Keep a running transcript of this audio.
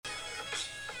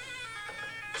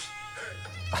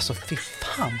Alltså fy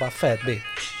fan bara fet bit.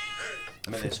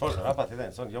 Men det är svårt att rappa till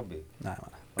den, sån jobbig. Nej man.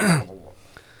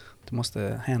 Du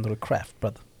måste handle the craft,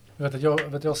 brother. Jag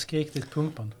har skrikit i ett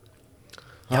punkband.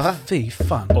 Ja, fy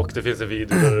fan. Och det finns en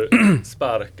video där du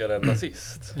sparkar en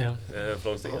nazist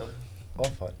från scen.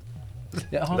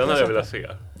 Den har jag velat se.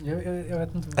 Jag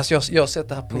vet inte. Alltså jag har sett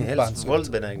det här Ni är punkband. helst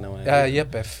våldsbenägna. Ja,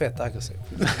 Jeppe är fett aggressiv.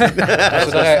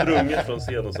 Alltså det är sprungit från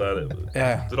scen och så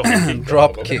här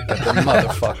Dropkick the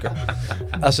motherfucker.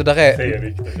 Alltså där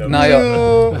är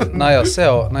när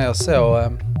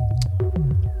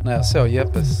jag såg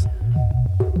Jeppes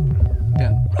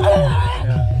den.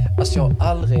 Alltså jag har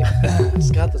aldrig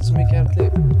skrattat så mycket i mitt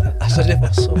liv. Alltså det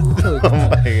var så sjukt.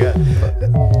 Oh my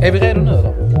God. Är vi redo nu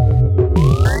då?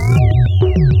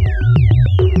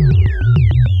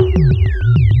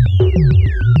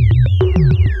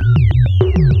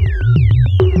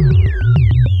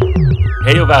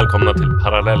 Hej och välkomna till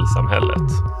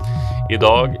parallellsamhället.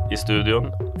 Idag i studion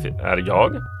är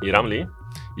jag, Iram Li,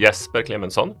 Jesper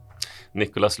Clemensson,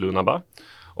 Nicolas Lunaba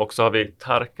och så har vi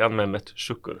Tarkan Memet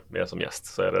Shukr med som gäst,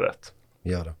 så är det rätt.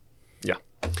 Ja då. Ja.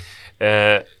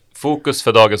 Fokus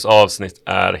för dagens avsnitt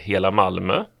är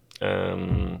Helamalmö.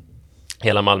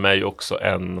 Helamalmö är ju också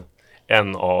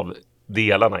en av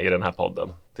delarna i den här podden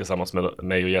tillsammans med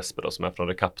mig och Jesper då, som är från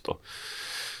Recap då.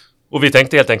 Och vi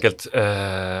tänkte helt enkelt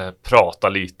prata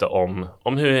lite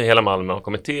om hur Helamalmö har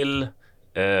kommit till,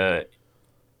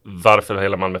 varför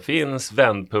Helamalmö finns,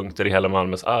 vändpunkter i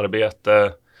Helamalmös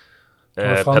arbete,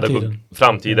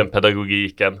 framtiden,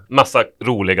 pedagogiken, massa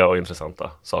roliga och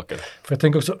intressanta saker. För jag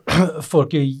tänker också,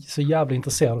 folk är så jävla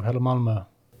intresserade av Helamalmö.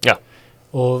 Ja.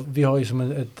 Och vi har ju som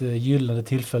ett gyllene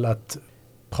tillfälle att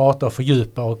prata och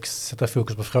fördjupa och sätta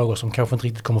fokus på frågor som kanske inte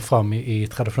riktigt kommer fram i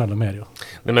traditionella medier.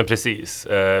 Nej men precis.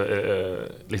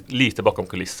 Lite bakom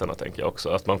kulisserna tänker jag också.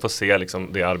 Att man får se liksom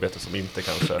det arbete som inte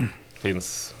kanske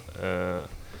finns,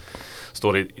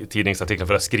 står i tidningsartiklar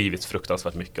för det har skrivits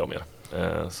fruktansvärt mycket om er.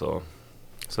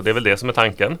 Så det är väl det som är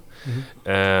tanken.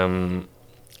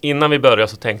 Innan vi börjar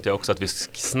så tänkte jag också att vi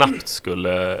snabbt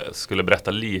skulle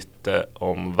berätta lite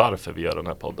om varför vi gör den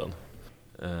här podden.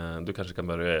 Du kanske kan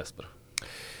börja, Jesper.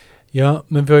 Ja,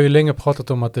 men vi har ju länge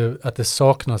pratat om att det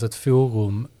saknas ett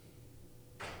forum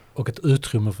och ett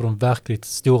utrymme för de verkligt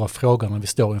stora frågorna vi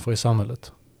står inför i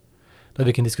samhället. Där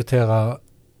vi kan diskutera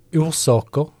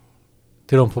orsaker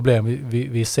till de problem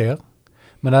vi ser,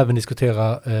 men även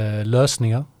diskutera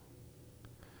lösningar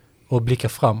och blicka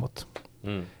framåt.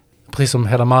 Precis som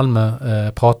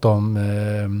Helamalmö pratar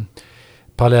om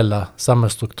parallella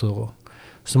samhällsstrukturer,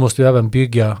 så måste vi även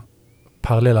bygga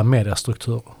parallella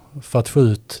mediestrukturer för att få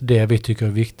ut det vi tycker är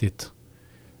viktigt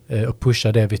och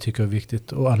pusha det vi tycker är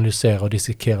viktigt och analysera och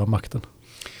dissekera makten.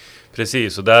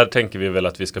 Precis, och där tänker vi väl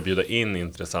att vi ska bjuda in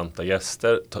intressanta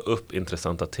gäster, ta upp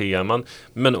intressanta teman,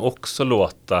 men också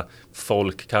låta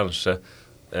folk kanske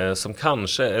som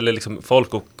kanske, eller liksom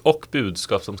folk och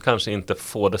budskap som kanske inte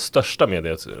får det största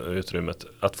medieutrymmet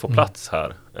att få plats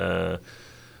här.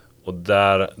 Och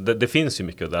det finns ju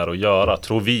mycket där att göra,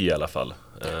 tror vi i alla fall.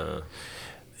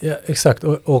 Ja, exakt.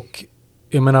 Och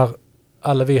jag menar,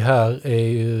 alla vi här är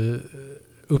ju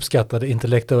uppskattade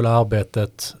intellektuella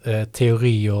arbetet,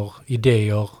 teorier,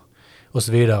 idéer och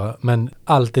så vidare. Men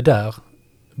allt det där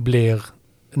blir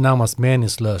närmast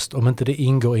meningslöst om inte det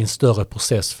ingår i en större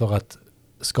process för att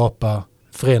skapa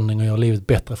förändring och göra livet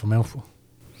bättre för människor.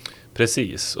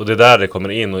 Precis, och det är där det kommer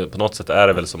in, och på något sätt är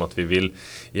det väl som att vi vill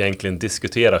egentligen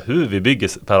diskutera hur vi bygger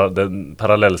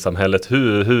parallellsamhället,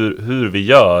 hur vi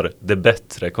gör det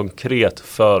bättre konkret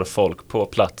för folk på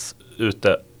plats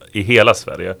ute i hela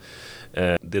Sverige.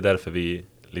 Det är därför vi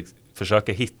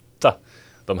försöker hitta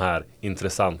de här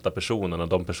intressanta personerna,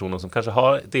 de personer som kanske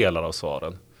har delar av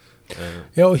svaren.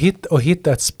 Ja, och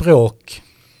hitta ett språk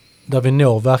där vi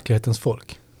når verklighetens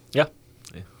folk. Ja.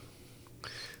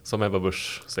 Som Ebba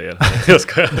Busch säger. Jag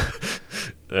ska.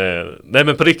 Nej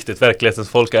men på riktigt, verklighetens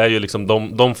folk är ju liksom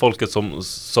de folket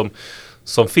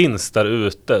som finns där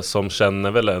ute, som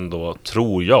känner väl ändå,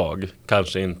 tror jag,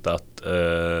 kanske inte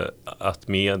att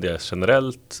media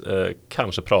generellt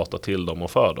kanske pratar till dem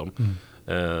och för dem.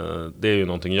 Det är ju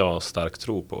någonting jag starkt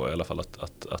tror på i alla fall,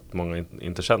 att många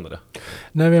inte känner det.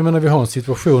 Nej, jag menar vi har en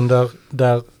situation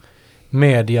där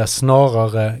media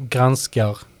snarare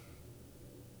granskar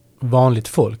vanligt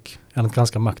folk än att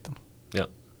granska makten. Ja.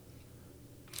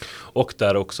 Och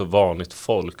där också vanligt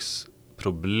folks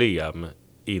problem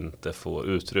inte får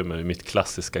utrymme. Mitt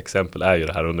klassiska exempel är ju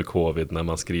det här under covid, när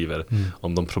man skriver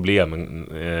om de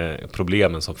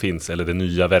problemen som finns, eller den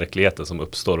nya verkligheten som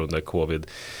uppstår under covid,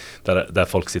 där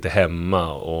folk sitter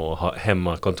hemma och har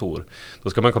hemmakontor. Då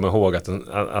ska man komma ihåg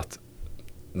att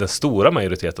den stora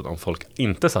majoriteten av folk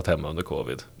inte satt hemma under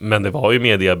covid. Men det var ju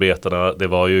mediearbetarna, det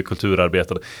var ju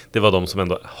kulturarbetarna, det var de som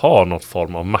ändå har någon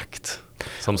form av makt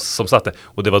som satt där.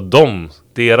 Och det var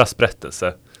deras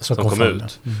berättelse som kom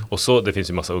ut. Och så, det finns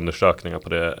ju massa undersökningar på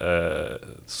det,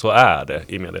 så är det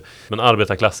i media. Men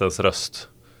arbetarklassens röst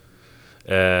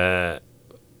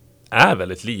är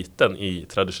väldigt liten i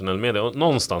traditionell media. Och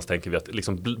någonstans tänker vi att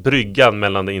liksom bryggan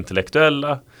mellan det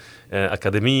intellektuella,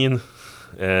 akademin,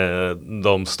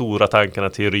 de stora tankarna,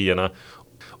 teorierna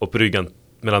och bryggan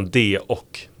mellan det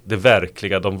och det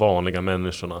verkliga, de vanliga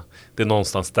människorna. Det är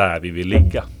någonstans där vi vill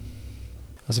ligga.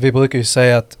 Alltså vi brukar ju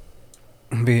säga att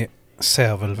vi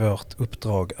ser väl vårt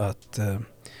uppdrag att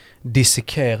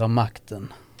dissekera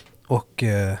makten och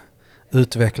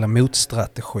utveckla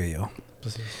motstrategier.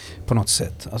 Precis. På något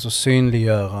sätt. Alltså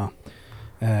synliggöra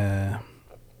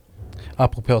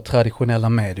apropå traditionella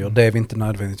medier, det vi inte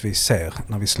nödvändigtvis ser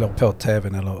när vi slår på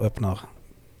tvn eller öppnar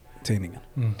tidningen.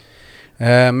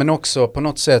 Men också på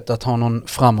något sätt att ha någon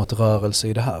framåtrörelse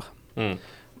i det här.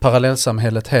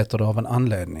 Parallellsamhället heter det av en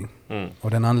anledning.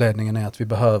 Och den anledningen är att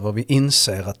vi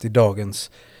inser att i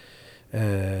dagens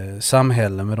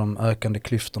samhälle med de ökande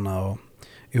klyftorna och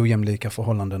ojämlika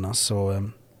förhållandena så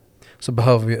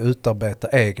behöver vi utarbeta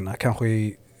egna, kanske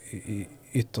i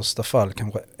yttersta fall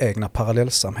kanske egna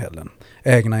parallellsamhällen,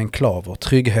 egna enklaver,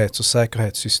 trygghets- och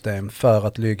säkerhetssystem för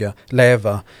att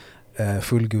leva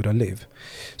fullgoda liv.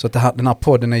 Så att den här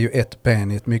podden är ju ett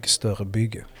ben i ett mycket större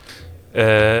bygge.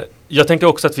 Jag tänker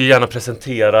också att vi gärna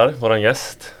presenterar våran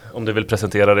gäst. Om du vill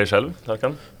presentera dig själv,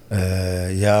 Tarkan?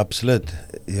 Ja, absolut.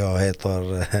 Jag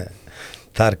heter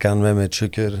Tarkan Memet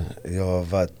Shukr. Jag har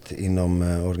varit inom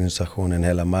organisationen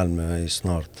Helamalmö i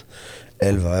snart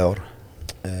 11 år.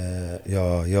 Jag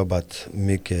har jobbat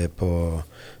mycket på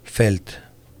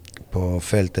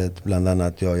fältet. Bland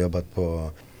annat jag har jobbat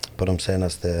på de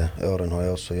senaste åren har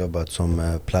jag också jobbat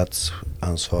som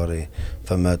platsansvarig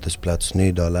för mötesplats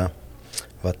Nydala.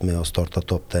 Varit med och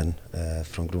startat upp den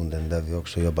från grunden, där vi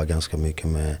också jobbar ganska mycket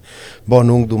med barn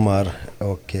och ungdomar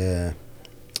och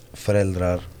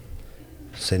föräldrar,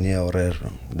 seniorer,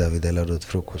 där vi delar ut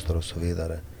frukostar och så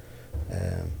vidare.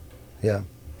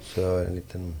 Så jag är en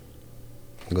liten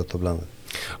gott och blandat.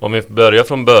 Om vi börjar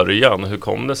från början, hur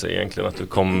kom det sig egentligen att du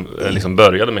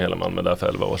började med Helamalmö där för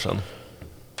 11 år sedan?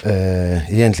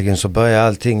 Egentligen så började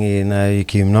allting när jag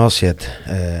gick i gymnasiet.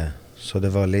 Så det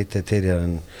var lite tidigare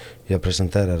än jag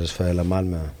presenterades för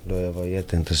Helamalmö, då jag var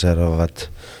jätteintresserad av att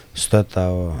stötta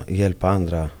och hjälpa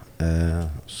andra.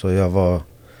 Så jag var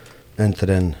inte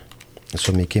den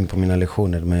som gick in på mina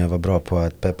lektioner, men jag var bra på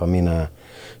att peppa mina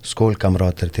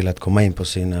skolkamrater till att komma in på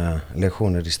sina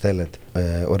lektioner istället.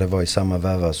 Och det var i samma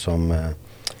väva som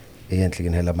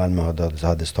egentligen hela Malmö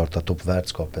hade startat upp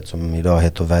värdskapet som idag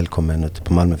heter Välkommen ute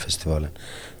på Malmöfestivalen.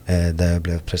 Där jag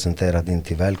blev presenterad in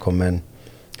till Välkommen,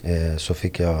 så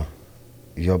fick jag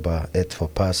jobba 1-2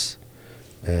 pass.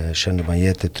 Kände mig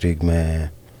jättetrygg med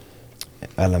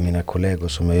alla mina kollegor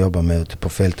som jag jobbar med ute på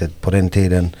fältet på den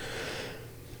tiden.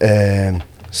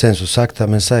 Sen så sakta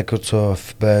men säkert så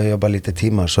började jag jobba lite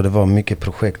timmar, så det var mycket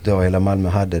projekt då hela Malmö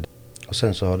hade. Och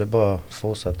sen så har det bara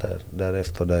fortsatt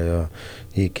därefter, där jag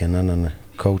gick en annan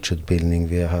coachutbildning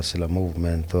via Hassela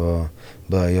Movement och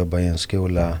började jobba i en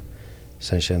skola.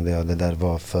 Sen kände jag att det där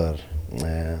var för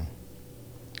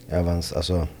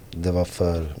det var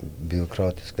för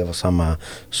byråkratiskt. Det var samma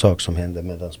sak som hände,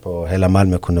 medan på hela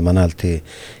Malmö kunde man alltid,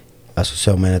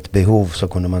 såg man ett behov så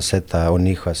kunde man sätta och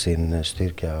nischa sin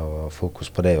styrka och fokus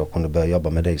på det och kunde börja jobba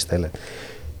med det istället.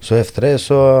 Så efter det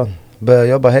så började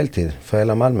jag jobba heltid för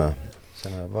hela Malmö.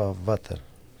 Sen har jag varit där.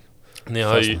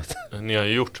 Ni har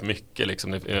ju gjort mycket,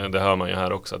 liksom, det hör man ju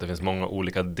här också, att det finns många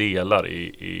olika delar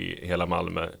i hela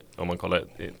Malmö om man kollar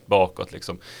bakåt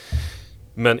liksom.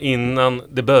 Men innan,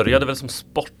 det började väl som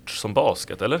sport, som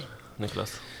basket, eller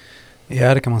Niklas?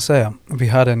 Ja, det kan man säga. Vi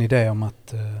hade en idé om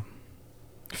att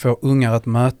få ungar att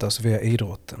mötas via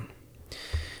idrotten.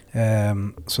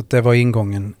 Så det var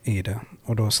ingången i det.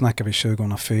 Och då snackar vi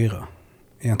 2004.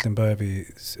 Egentligen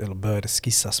började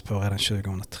skissas på redan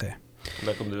 2003.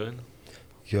 När kom du in?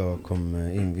 Jag kom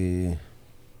in vid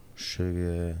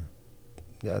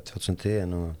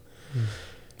 2010 och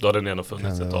Då hade den ändå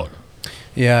funnits ett tag.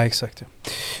 Ja, exakt. Ja.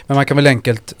 Men man kan väl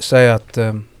enkelt säga att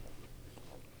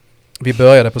vi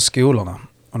började på skolorna,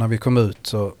 och när vi kom ut,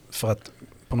 så för att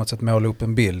på något sätt måla upp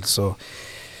en bild, så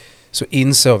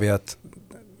insåg vi att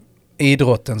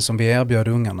idrotten som vi erbjöd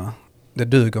ungarna, det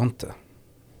duger inte.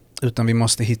 Utan vi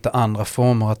måste hitta andra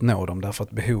former att nå dem, därför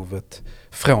att behovet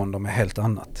från dem är helt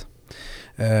annat.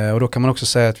 Och då kan man också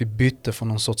säga att vi bytte från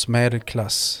någon sorts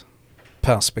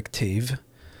medelklassperspektiv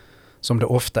som det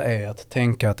ofta är, att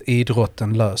tänka att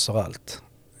idrotten löser allt.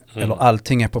 Eller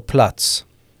allting är på plats.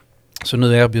 Så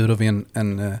nu erbjuder vi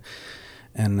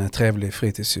en trevlig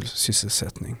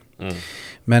fritidssysselsättning.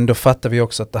 Men då fattar vi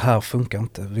också att det här funkar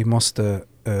inte.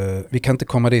 Vi kan inte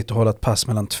komma dit och hålla ett pass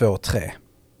mellan 2 och 3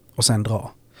 och sen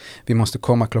dra. Vi måste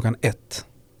komma klockan 1,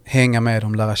 hänga med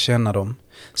dem, lära känna dem,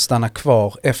 stanna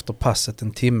kvar efter passet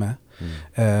en timme.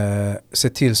 Se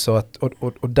till så att,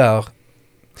 och där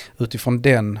utifrån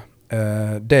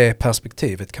det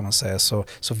perspektivet kan man säga,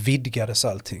 så vidgades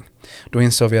allting. Då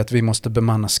insåg vi att vi måste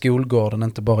bemanna skolgården,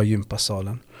 inte bara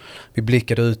gympasalen. Vi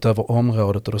blickade ut över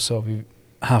området och då sa vi,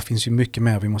 här finns ju mycket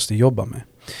mer vi måste jobba med.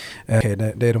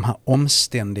 Det är de här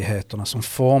omständigheterna som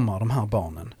formar de här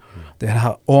barnen. Det är det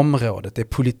här området, det är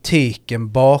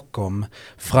politiken bakom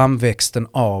framväxten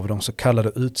av de så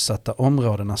kallade utsatta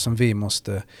områdena som vi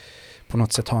måste på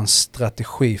något sätt ha en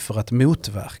strategi för att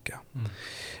motverka.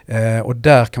 Och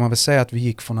där kan man väl säga att vi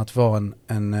gick från att vara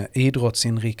en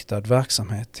idrottsinriktad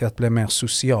verksamhet till att bli mer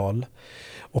social.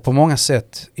 Och på många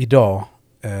sätt idag,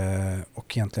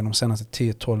 och egentligen de senaste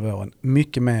 10-12 åren,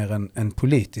 mycket mer en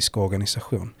politisk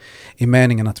organisation. I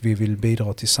meningen att vi vill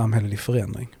bidra till samhällelig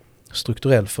förändring,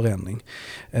 strukturell förändring.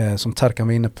 Som Tarkan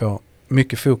var inne på,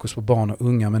 mycket fokus på barn och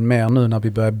unga, men mer nu när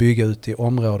vi börjar bygga ut i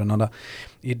områdena där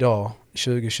idag,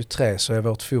 2023, så är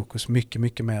vårt fokus mycket,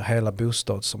 mycket mer hela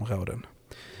bostadsområden.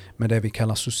 Med det vi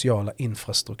kallar sociala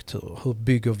infrastrukturer. Hur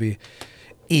bygger vi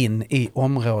in i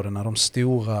områdena de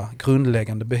stora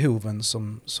grundläggande behoven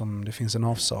som det finns en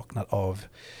avsaknad av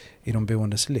i de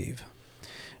boendes liv.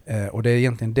 Och det är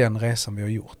egentligen den resan vi har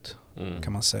gjort,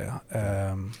 kan man säga.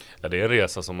 Ja, det är en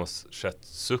resa som har skett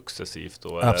successivt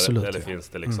då? Absolut, eller finns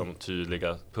det liksom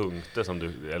tydliga punkter som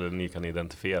ni kan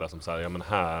identifiera som så här, ja men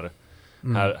här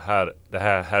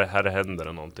händer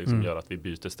det någonting som gör att vi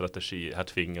byter strategi. Här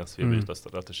tvingas vi byta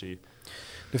strategi.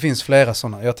 Det finns flera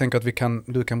sådana. Jag tänker att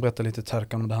du kan berätta lite,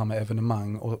 Tarkan, om det här med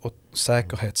evenemang och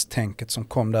säkerhetstänket som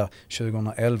kom där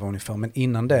 2011 ungefär. Men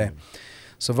innan det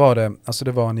så var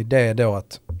det var en idé då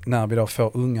att när vi då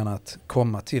får ungarna att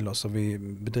komma till oss och vi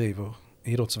bedriver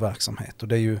idrottsverksamhet, och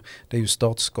det är ju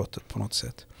startskottet på något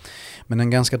sätt. Men en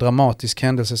ganska dramatisk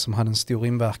händelse som hade en stor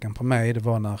inverkan på mig, det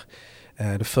var när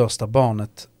det första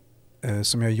barnet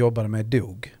som jag jobbade med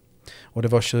dog. Och det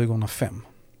var 2005.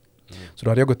 Så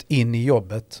då hade jag gått in i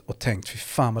jobbet och tänkt, fy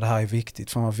fan vad det här är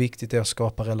viktigt. Fan vad viktigt det är att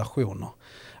skapa relationer.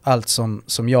 Allt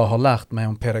som jag har lärt mig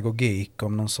om pedagogik,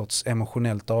 om någon sorts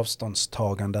emotionellt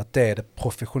avståndstagande, att det är det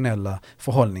professionella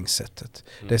förhållningssättet.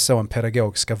 Det är så en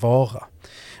pedagog ska vara.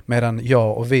 Medan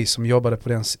jag och vi som jobbade på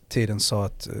den tiden sa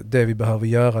att det vi behöver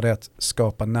göra är att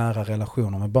skapa nära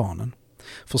relationer med barnen.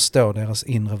 Förstå deras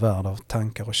inre värld av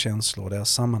tankar och känslor och deras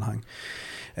sammanhang.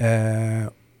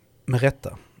 Med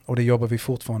rätta. Och det jobbar vi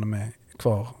fortfarande med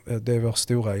kvar. Det är vår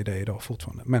stora idé idag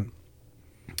fortfarande. Men,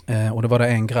 och det var det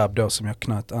en grabb då som jag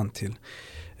knöt an till.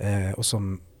 Och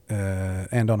som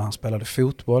en dag när han spelade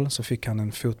fotboll så fick han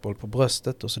en fotboll på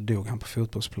bröstet och så dog han på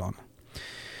fotbollsplanen.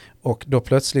 Och då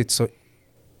plötsligt så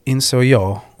insåg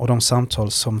jag, och de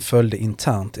samtal som följde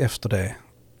internt efter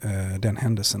den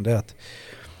händelsen, det är att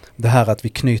det här att vi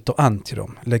knyter an till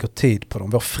dem, lägger tid på dem,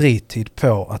 vår fritid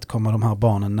på att komma de här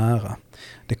barnen nära,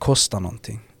 det kostar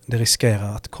någonting. Det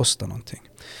riskerar att kosta någonting.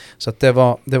 Så att det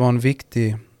var en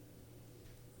viktig,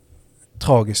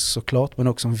 tragisk såklart, men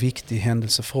också en viktig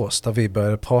händelse för oss där vi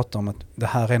började prata om att det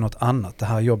här är något annat, det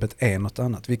här jobbet är något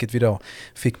annat, vilket vi då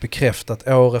fick bekräftat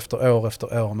år efter år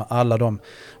efter år med alla de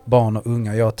barn och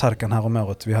unga. Jag och Tarkan här om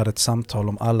året, vi hade ett samtal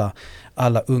om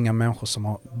alla unga människor som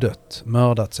har dött,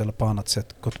 mördats eller på annat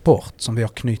sätt gått bort, som vi har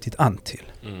knutit an till.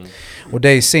 Och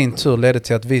det i sin tur ledde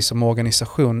till att vi som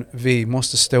organisation, vi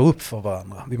måste stå upp för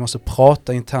varandra. Vi måste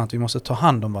prata internt, vi måste ta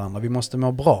hand om varandra, vi måste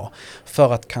må bra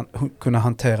för att kunna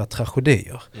hantera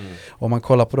tragedier. Om man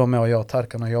kollar på de år jag och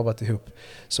Tarkan har jobbat ihop,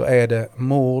 så är det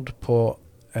mord på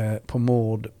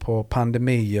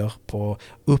pandemier, på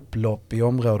upplopp i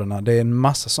områdena. Det är en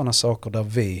massa sådana saker där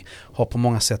vi har på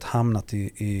många sätt hamnat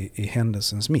i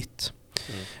händelsens mitt.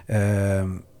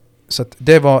 Så att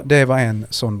det var en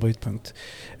sån brytpunkt.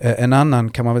 En annan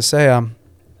kan man väl säga,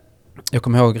 jag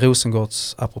kommer ihåg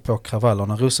apropå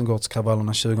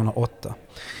Rosengårdskravallerna 2008.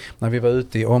 När vi var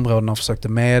ute i områdena och försökte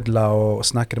medla och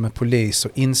snackade med polis,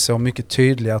 och insåg mycket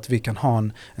tydligt att vi kan ha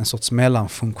en sorts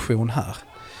mellanfunktion här.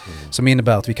 Som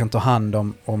innebär att vi kan ta hand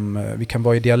om vi kan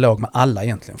vara i dialog med alla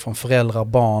egentligen, från föräldrar,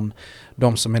 barn,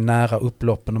 de som är nära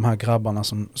upploppen, de här grabbarna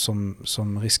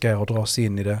som riskerar att dras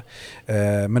in i det,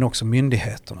 men också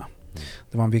myndigheterna.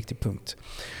 Det var en viktig punkt.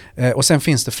 Och sen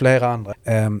finns det flera andra.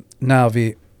 När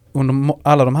vi under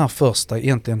alla de här första,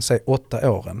 egentligen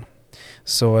 8 åren,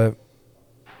 så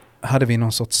hade vi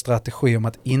någon sorts strategi om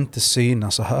att inte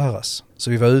synas och höras.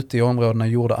 Så vi var ute i områdena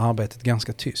och gjorde arbetet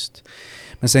ganska tyst.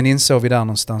 Men sen insåg vi där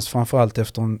någonstans, framförallt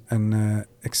efter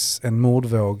en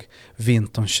mordvåg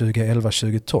vintern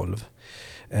 2011-2012.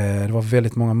 Det var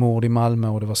väldigt många mord i Malmö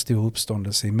och det var stor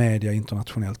uppståndelse i media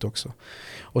internationellt också.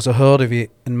 Och så hörde vi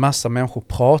en massa människor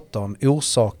prata om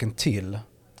orsaken till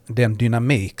den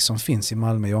dynamik som finns i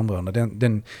Malmö i områdena.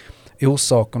 Den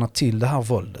orsakerna till det här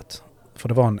våldet. För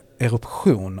det var en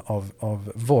eruption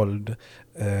av våld,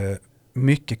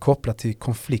 mycket kopplat till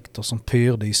konflikter som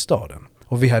pyrde i staden.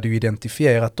 Och vi hade ju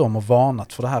identifierat dem och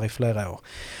varnat för det här i flera år.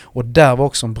 Och där var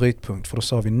också en brytpunkt, för då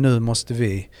sa vi nu måste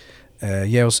vi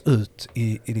ge oss ut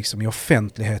i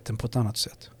offentligheten på ett annat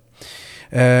sätt.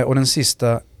 Och den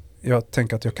sista jag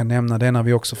tänker att jag kan nämna, det är när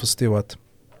vi också förstod att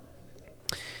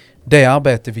det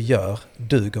arbete vi gör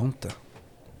duger inte.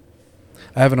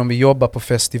 Även om vi jobbar på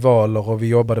festivaler och vi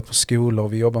jobbade på skolor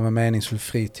och vi jobbar med meningsfull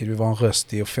fritid, vi var en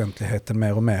röst i offentligheten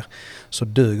mer och mer, så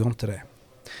duger inte det.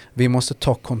 Vi måste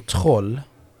ta kontroll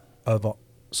över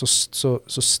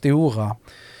så stora,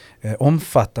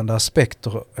 omfattande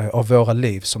aspekter av våra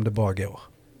liv som det bara går.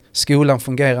 Skolan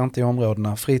fungerar inte i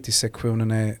områdena,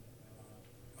 fritidssektionen är,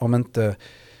 om inte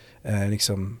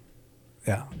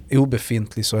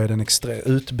obefintlig, så är den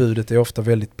utbudet är ofta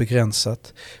väldigt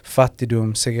begränsat.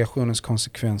 Fattigdom, segregationens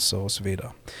konsekvenser och så vidare.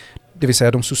 Det vill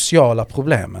säga de sociala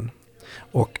problemen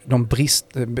och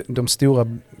de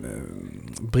stora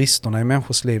bristerna i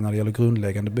människors liv när det gäller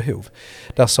grundläggande behov.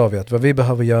 Där sa vi att vad vi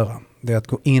behöver göra, det är att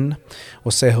gå in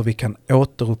och se hur vi kan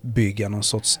återuppbygga någon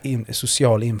sorts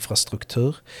social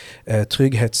infrastruktur,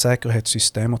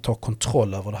 säkerhetssystem och ta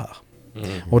kontroll över det här.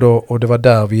 Och det var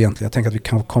där vi egentligen, jag tänker att vi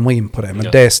kan komma in på det, men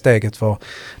det steget var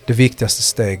det viktigaste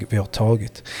steg vi har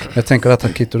tagit. Men jag tänker att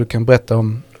Akito, du kan berätta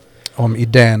om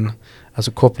idén,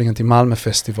 alltså kopplingen till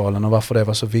Malmöfestivalen och varför det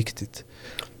var så viktigt.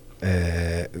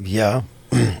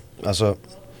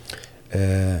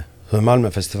 Hur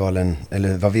Malmöfestivalen,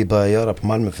 eller vad vi började göra på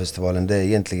Malmöfestivalen, det är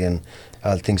egentligen,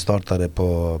 allting startade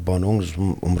på barn- och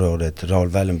ungdomsområdet, Raoul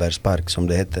Wallenbergs park som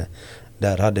det hette.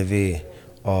 Där hade vi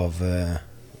av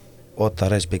 8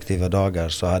 respektive dagar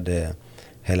så hade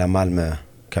hela Malmö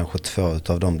kanske 2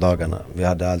 av de dagarna. Vi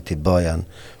hade alltid början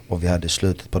och vi hade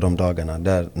slutet på de dagarna.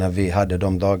 Där, när vi hade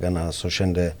de dagarna så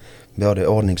kände både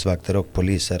ordningsvakter och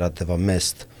poliser att det var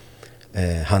mest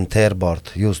hanterbart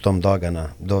just de dagarna.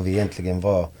 Då vi egentligen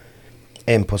var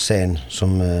en på scen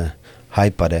som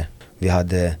hypade. Vi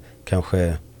hade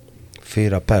kanske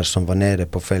 4 personer som var nere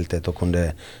på fältet och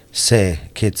kunde se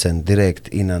kidsen direkt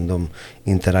innan de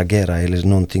interagerade eller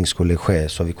någonting skulle ske,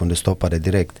 så vi kunde stoppa det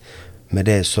direkt. Med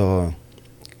det så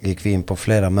gick vi in på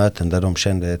flera möten där de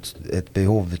kände ett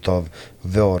behov av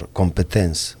vår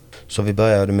kompetens. Så vi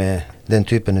började med den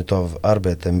typen av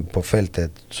arbete på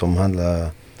fältet som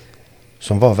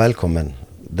var välkommen.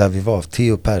 Där vi var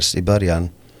 10 pers i början.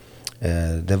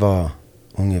 Det var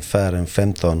ungefär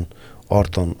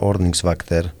 15-18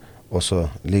 ordningsvakter och så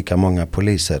lika många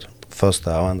poliser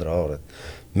första och andra året.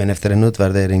 Men efter en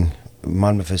utvärdering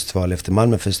efter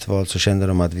Malmöfestival så kände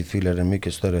de att vi fyller en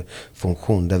mycket större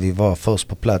funktion, där vi var först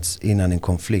på plats innan en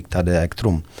konflikt hade ägt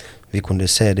rum. Vi kunde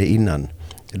se det innan.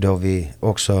 Då vi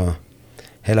också,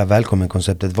 hela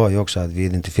välkommen-konceptet var ju också att vi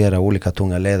identifierade olika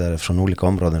tunga ledare från olika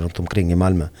områden runt omkring i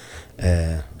Malmö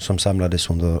som samlades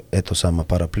under ett och samma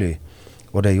paraply.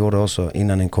 Och det gjorde också,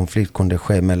 innan en konflikt kunde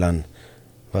ske mellan,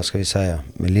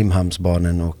 med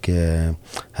Limhamnsbarnen och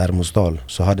Hermosdal,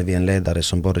 så hade vi en ledare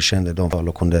som både kände dem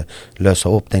och kunde lösa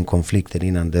upp den konflikten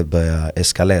innan det började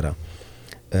eskalera.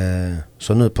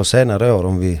 Så nu på senare år,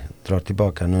 om vi drar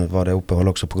tillbaka, nu var det uppehåll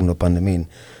också på grund av pandemin,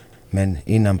 men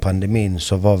innan pandemin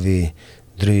så var vi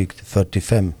drygt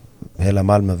 45 hela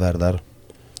Malmövärdar,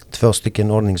 2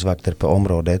 ordningsvakter på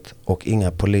området och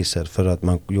inga poliser, för att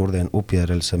man gjorde en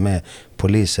uppgörelse med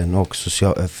polisen och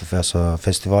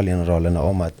festivalgeneralerna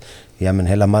om att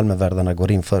hela Malmövärdarna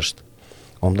går in först.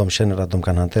 Om de känner att de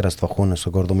kan hantera situationen så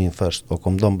går de in först, och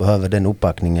om de behöver den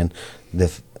uppbackningen,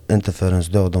 det inte förrän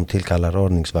då de tillkallar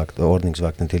ordningsvakt och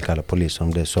ordningsvakten tillkallar polis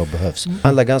om det så behövs. Det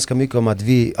handlar ganska mycket om att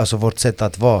vi, alltså vårt sätt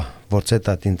att vara, vårt sätt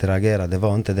att interagera, det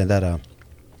var inte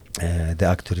det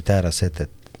auktoritära sättet.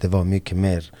 Det var mycket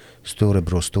mer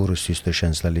storebror,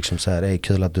 storasysterkänsla, liksom så här,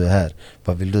 kul att du är här,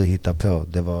 vad vill du hitta på?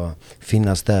 Det var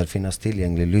finnas där, finnas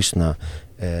tillgänglig, lyssna.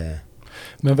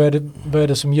 Men vad är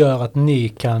det som gör att ni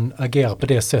kan agera på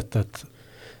det sättet?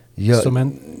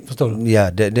 Förstår du?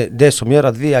 Ja, det som gör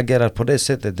att vi agerar på det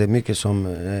sättet, det är mycket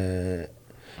som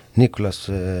Nicolas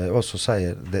också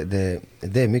säger.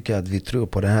 Det är mycket att vi tror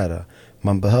på den här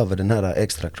Man behöver den här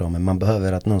extra kramen. Man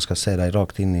behöver att någon ska se dig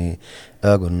rakt in i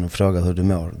ögonen och fråga hur du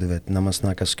mår. Du vet, när man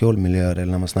snackar skolmiljöer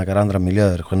eller när man snackar andra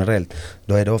miljöer generellt,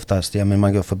 då är det oftast, ja men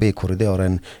man går förbi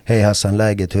korridoren. Hej Hassan,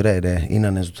 läget, hur är det?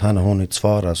 Innan han har hunnit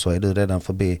svara så är du redan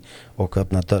förbi och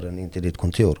öppnat dörren in till ditt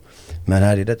kontor. Men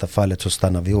här i detta fallet så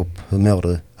stannar vi upp. Hur mår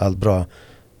du? Allt bra?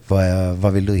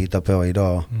 Vad vill du hitta på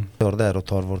idag? Står där och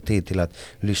tar vår tid till att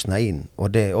lyssna in.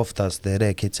 Och det är oftast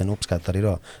det kidsen uppskattar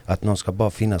idag. Att någon ska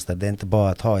bara finnas där. Det är inte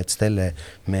bara att ha ett ställe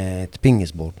med ett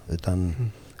pingisbord.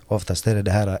 Utan oftast är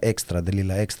det här extra, det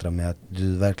lilla extra med att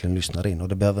du verkligen lyssnar in. Och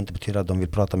det behöver inte betyda att de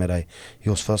vill prata med dig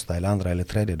just första eller andra eller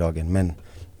tredje dagen. Men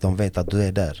de vet att du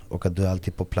är där och att du är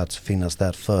alltid på plats, finnas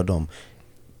där för dem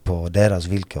på deras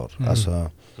villkor.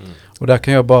 Och där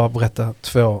kan jag bara berätta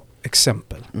 2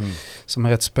 exempel som är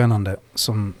rätt spännande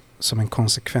som en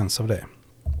konsekvens av det.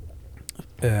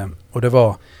 Och det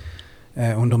var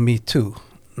under MeToo,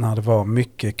 när det var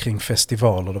mycket kring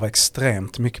festivaler. Det var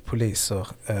extremt mycket poliser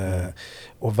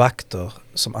och vakter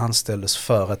som anställdes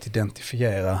för att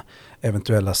identifiera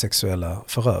eventuella sexuella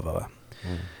förövare.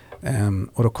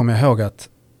 Och då kommer jag ihåg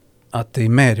att det i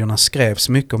medierna skrevs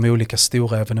mycket om olika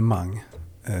stora evenemang,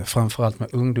 framförallt med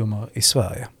ungdomar i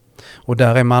Sverige. Och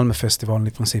där är Malmöfestivalen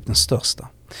i princip den största.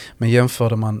 Men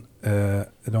jämförde man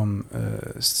de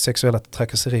sexuella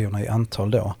trakasserierna i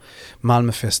antal då,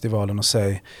 Malmöfestivalen och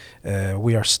säg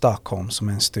We Are Stockholm, som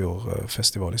är en stor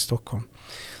festival i Stockholm,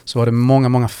 så var det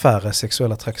många färre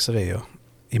sexuella trakasserier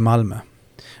i Malmö.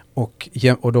 Och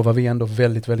då var vi ändå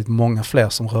väldigt, väldigt många fler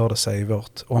som rörde sig i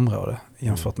vårt område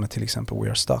jämfört med till exempel We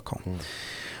Are Stockholm.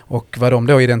 Och vad de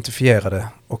då identifierade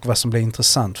och vad som blev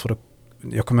intressant, för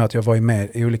jag kommer ihåg att jag var med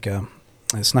i olika,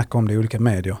 snackade om det i olika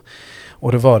medier.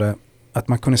 Och det var det att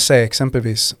man kunde se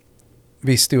exempelvis,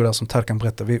 vi stod där som Tarkan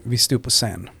berättade, vi stod på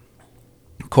scen,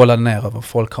 kollade ner över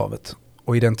folkhavet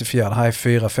och identifierade, här är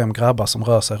 4-5 grabbar som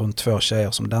rör sig runt 2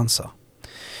 tjejer som dansar.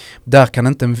 Där kan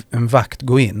inte en vakt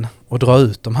gå in och dra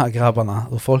ut de här grabbarna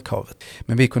ur folkhavet.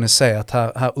 Men vi kunde se att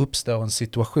här uppstår en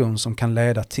situation som kan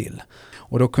leda till.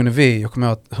 Och då kunde jag kommer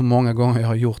ihåg hur många gånger jag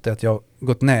har gjort det, att jag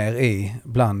gått ner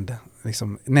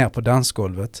ner på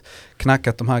dansgolvet,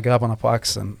 knackat de här grabbarna på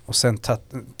axeln och sen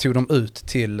tog dem ut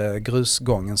till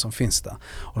grusgången som finns där.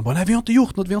 Och de bara, nej vi har inte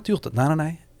gjort något.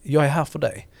 Nej, jag är här för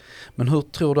dig. Men hur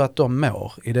tror du att de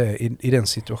mår i den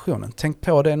situationen? Tänk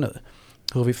på det nu.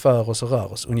 Hur vi för oss och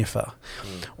rör oss ungefär.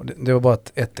 Och det var bara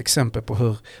ett exempel på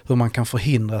hur man kan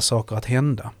förhindra saker att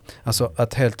hända. Alltså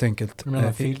att helt enkelt...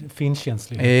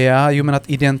 finkänslighet. Ja, men att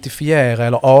identifiera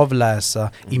eller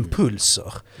avläsa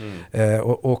impulser.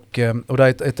 Och det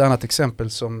är ett annat exempel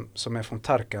som är från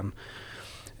Tarkan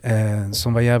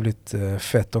som var jävligt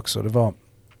fett också. Det var,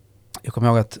 jag kommer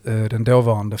ihåg att den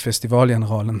dåvarande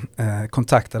festivalgeneralen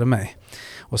kontaktade mig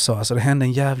och sa, alltså det hände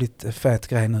en jävligt fet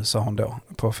grej nu, sa hon då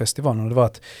på festivalen. Och det var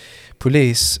att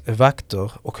polis,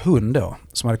 vakter och hund då,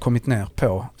 som hade kommit ner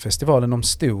på festivalen, de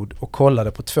stod och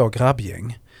kollade på 2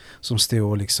 grabbgäng som stod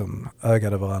och liksom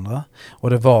ögade varandra. Och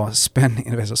det var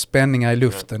spänningar i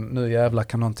luften, nu jävlar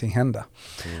kan någonting hända.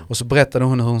 Och så berättade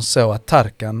hon hur hon såg att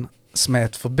Tarkan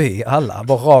smet förbi alla,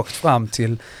 bara rakt fram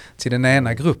till den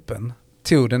ena gruppen.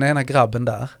 Tog den ena grabben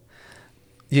där,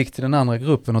 gick till den andra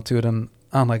gruppen och tog den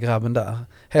andra grabben där.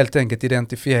 Helt enkelt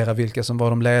identifiera vilka som var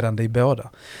de ledande i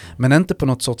båda. Men inte på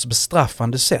något sorts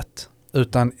bestraffande sätt,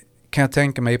 utan kan jag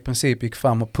tänka mig i princip gick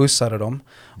fram och pussade dem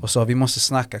och sa vi måste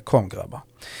snacka, kom grabbar.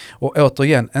 Och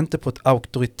återigen, inte på ett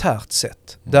auktoritärt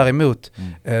sätt. Däremot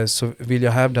så vill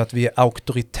jag hävda att vi är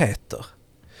auktoriteter.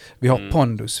 Vi har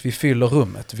pondus, vi fyller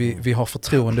rummet, vi har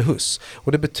förtroende hos.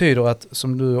 Och det betyder att,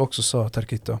 som du också sa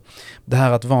Tarkito, det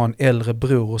här att vara en äldre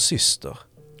bror och syster.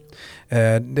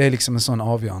 Det är liksom en sån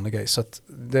avgörande grej. Så att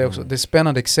det är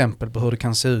spännande exempel på hur det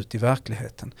kan se ut i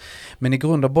verkligheten. Men i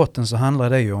grund och botten så handlar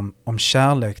det ju om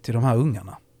kärlek till de här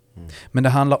ungarna. Men det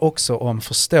handlar också om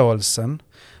förståelsen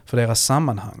för deras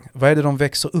sammanhang. Vad är det de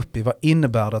växer upp i? Vad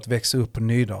innebär det att växa upp på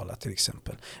Nydala till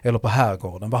exempel? Eller på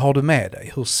Herrgården? Vad har du med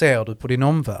dig? Hur ser du på din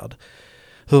omvärld?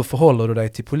 Hur förhåller du dig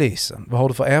till polisen? Vad har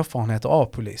du för erfarenheter av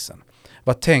polisen?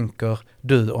 Vad tänker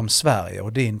du om Sverige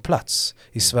och din plats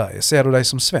i Sverige? Ser du dig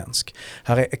som svensk?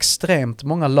 Här är extremt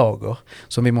många lager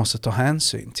som vi måste ta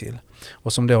hänsyn till.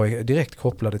 Och som då är direkt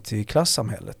kopplade till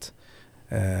klassamhället.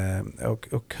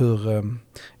 Och hur,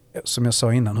 som jag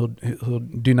sa innan, hur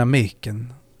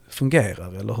dynamiken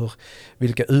fungerar eller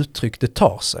vilka uttryck det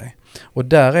tar sig. Och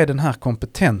där är den här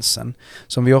kompetensen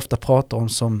som vi ofta pratar om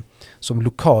som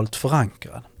lokalt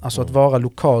förankrad. Alltså att vara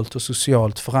lokalt och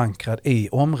socialt förankrad i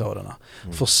områdena.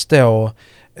 Förstå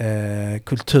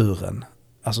kulturen,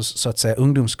 alltså så att säga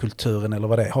ungdomskulturen eller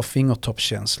vad det är. Ha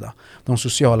fingertoppskänsla, de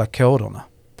sociala koderna.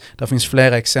 Där finns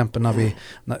flera exempel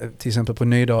till exempel på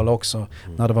Nydala också,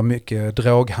 när det var mycket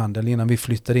droghandel innan vi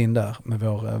flyttade in där med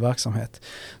vår verksamhet.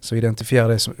 Så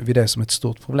identifierade vi det som ett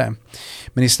stort problem.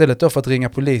 Men istället då för att ringa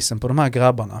polisen på de här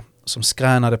grabbarna som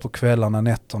skränade på kvällarna,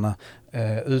 nätterna,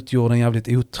 utgjorde en jävligt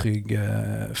otrygg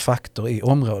faktor i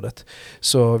området.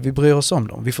 Så vi bryr oss om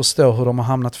dem. Vi förstår hur de har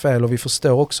hamnat fel och vi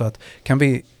förstår också att kan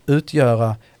vi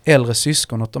utgöra äldre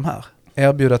syskon åt de här,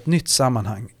 erbjuda ett nytt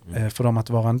sammanhang för dem att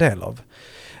vara en del av.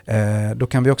 Då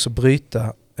kan vi också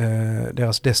bryta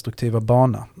deras destruktiva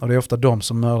bana. Och det är ofta de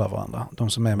som mördar varandra. De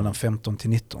som är mellan 15 till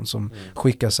 19 som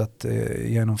skickas att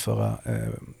genomföra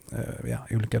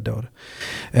olika dåd.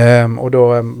 Och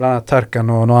då bland annat Tarkan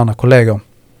och några andra kollegor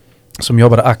som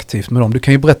jobbade aktivt med dem. Du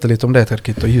kan ju berätta lite om det,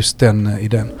 Tarkit, och just den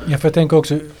idén. Ja, för jag tänker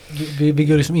också, vi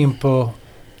går liksom in på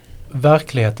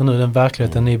verkligheten nu, den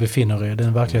verkligheten ni befinner er i,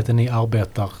 den verkligheten ni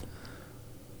arbetar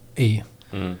i.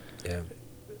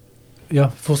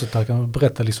 Ja, fortsätt Tarkan,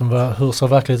 berätta liksom hur ser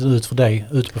verkligheten ut för dig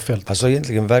ute på fältet? Alltså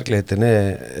egentligen verkligheten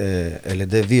är, eller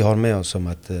det vi har med oss som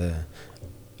att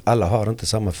alla har inte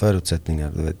samma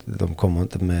förutsättningar. Du vet, de kommer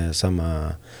inte med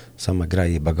samma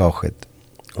grej i bagaget.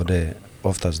 Och det är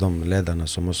oftast de ledarna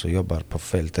som också jobbar på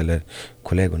fält eller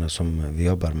kollegorna som vi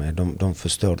jobbar med. De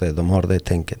förstår det, de har det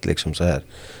tänket liksom så här.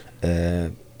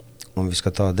 Om vi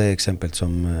ska ta det exempel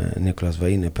som Nicolas var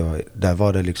inne på. Där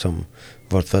var det liksom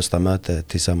vårt första möte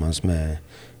tillsammans med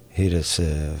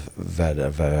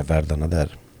hyresvärdarna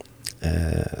där.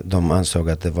 De ansåg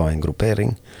att det var en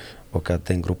gruppering och att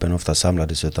den gruppen ofta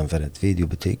samlades utanför ett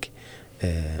videobutik.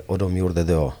 Och de gjorde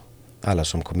då, alla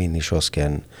som kom in i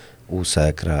kiosken,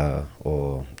 osäkra,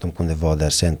 och de kunde vara där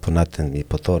sent på natten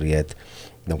på torget.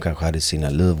 De kanske hade sina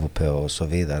luvor på och så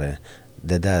vidare.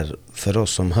 Det där för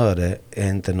oss som hör det är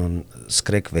inte någon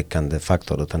skräckväckande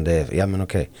faktor, utan det är, ja men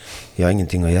okej, jag har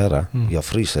ingenting att göra, jag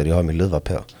fryser, jag har min luva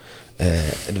på.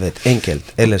 Du vet,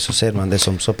 enkelt. Eller så ser man det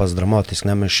som så pass dramatiskt,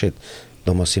 nej men shit,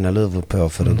 de har sina luvor på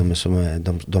för att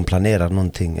de planerar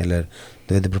någonting, eller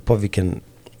det beror på vilken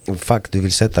fakt du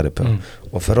vill sätta det på.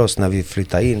 Och för oss när vi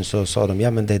flyttade in så sa de,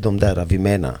 ja men det är de där vi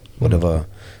menar. Och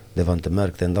det var inte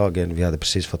mörkt den dagen, vi hade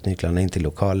precis fått nycklarna in till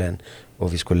lokalen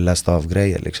och vi skulle lasta av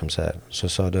grejer liksom så här. Så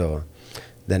sa då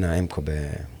denna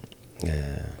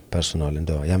MKB-personalen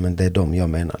då, ja men det är de jag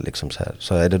menar liksom så här.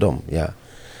 Så är det de, ja.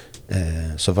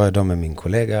 Så var jag då med min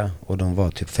kollega och de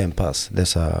var typ 5 pass,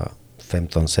 dessa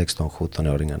 15, 16,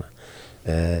 17-åringarna.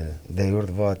 Det jag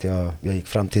gjorde var att jag gick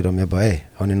fram till dem och jag bara,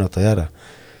 har ni något att göra?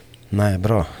 Nej,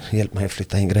 bra, hjälp mig att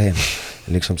flytta in grejerna.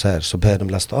 Liksom så här, så började de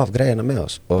lasta av grejerna med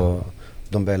oss. Och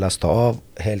de började lasta av,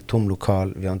 helt tom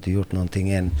lokal, vi har inte gjort någonting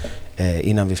än.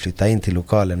 Innan vi flyttade in till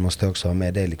lokalen måste jag också ha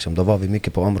med det. Liksom. Då var vi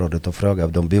mycket på området och frågade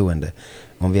av de boende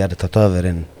om vi hade tagit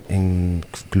över en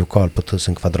lokal på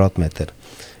 1000 kvadratmeter.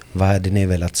 Vad hade ni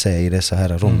velat se i dessa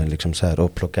här rummen liksom så här,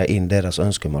 och plocka in deras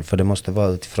önskemål, för det måste vara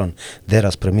utifrån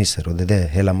deras premisser, och det är det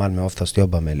Helamalmö oftast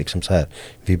jobbar med liksom så här.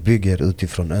 Vi bygger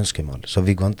utifrån önskemål, så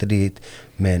vi går inte dit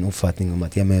med en uppfattning om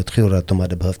att ja men jag tror att de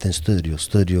hade behövt en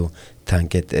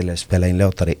studiotanket eller spela in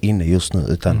låtar inne just nu,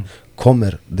 utan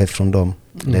kommer det från dem,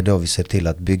 det är då vi ser till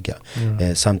att bygga.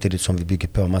 Samtidigt som vi bygger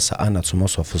på en massa annat som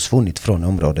också har försvunnit från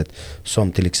området,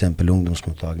 som till exempel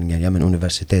ungdomsmottagningen. Ja men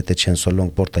universitetet känns så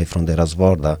långt borta ifrån deras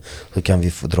vardag, hur kan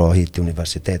vi få dra hit till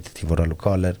universitetet, till våra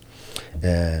lokaler?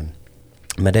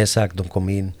 Med det sagt, de kom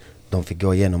in, de fick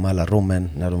gå igenom alla rummen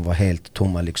när de var helt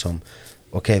tomma liksom.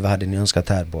 Okej, vad hade ni önskat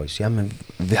här boys? Ja men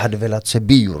vi hade velat se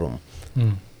biorum.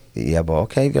 Jag bara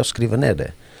okej, jag skriver ner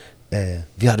det.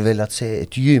 Vi hade velat se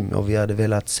ett gym, och vi hade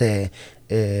velat se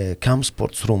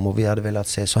kampsportsrum, och vi hade velat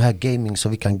se så här gaming så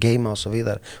vi kan gamea och så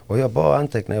vidare. Och jag bara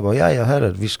antecknade, jag bara jag hör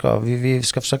det, vi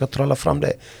ska försöka trolla fram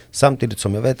det. Samtidigt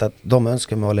som jag vet att de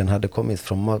önskemålen hade kommit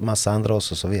från massa andra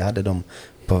också, så vi hade dem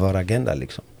på vår agenda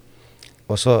liksom.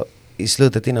 Och så i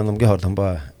slutet innan de går, de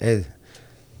bara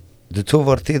du tog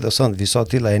vår tid och sånt, vi sa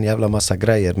till en jävla massa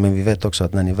grejer, men vi vet också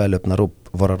att när ni väl öppnar upp,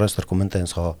 våra röster kommer inte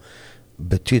ens ha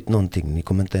betytt någonting, ni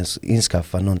kommer inte ens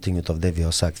inskaffa någonting av det vi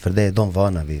har sagt, för det är de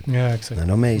vana vid. Ja, exakt. När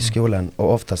de är i skolan,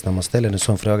 och oftast när man ställer en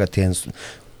sån fråga till en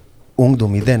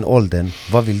ungdom i den åldern,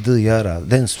 vad vill du göra?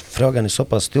 Den frågan är så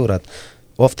pass stor att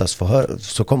oftast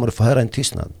så kommer du få höra en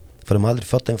tystnad, för de har aldrig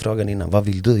fått den frågan innan, vad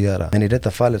vill du göra? Men i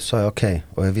detta fallet sa jag okej,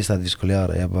 och jag visste att vi skulle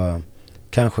göra. Jag bara,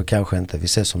 kanske inte, vi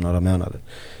ses om några månader.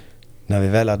 När vi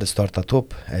väl hade startat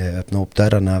upp, öppnade upp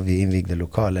dörrarna, vi invigde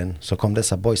lokalen, så kom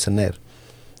dessa boysen ner.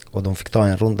 Och de fick ta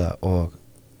en runda, och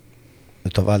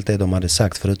utav allt det de hade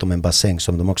sagt, förutom en bassäng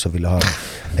som de också ville ha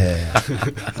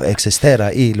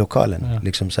existera i lokalen.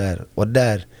 Liksom så här. Och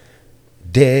där,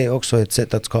 det är också ett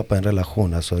sätt att skapa en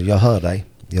relation. Alltså jag hör dig,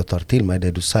 jag tar till mig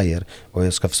det du säger, och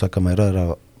jag ska försöka mig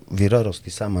röra vi rör oss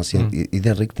tillsammans i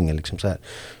den riktningen liksom så här.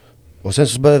 Och sen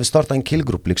så började vi starta en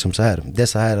killgrupp liksom så här.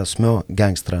 Dessa här små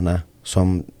gangstrarna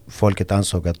som folket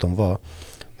ansåg att de var,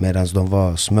 medan de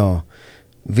var små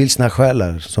vilsna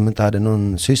själar som inte hade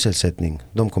någon sysselsättning.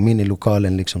 De kom in i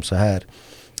lokalen liksom så här.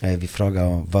 Vi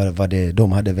frågade vad det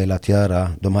de hade velat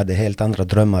göra. De hade helt andra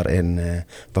drömmar än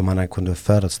vad man kunde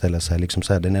föreställa sig. Liksom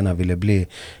så här, den ena ville bli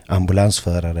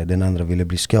ambulansförare, den andra ville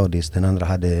bli skådis, den andra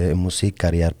hade en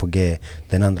musikkarriär på G,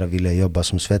 den andra ville jobba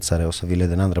som svetsare och så ville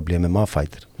den andra bli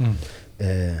MMA-fighter.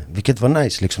 Vilket var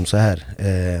nice liksom så här.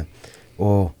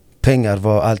 Och pengar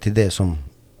var alltid det som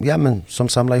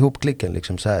samlade ihop klicken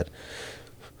liksom så här.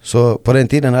 Så på den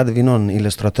tiden hade vi någon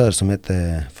illustratör som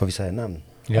hette, får vi säga namn?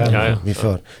 Vi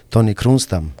får Tony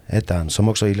Kronstam hette han, som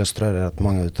också illustrerat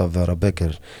många av våra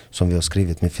böcker som vi har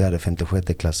skrivit med 4., 5.,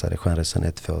 6-klassare, Stjärnresan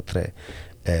 1, 2 och 3.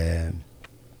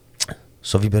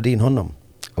 Så vi bjöd in honom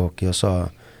och jag sa,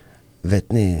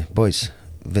 vet ni boys,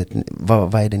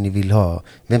 vad är det ni vill ha?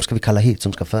 Vem ska vi kalla hit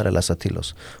som ska föreläsa till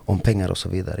oss om pengar och så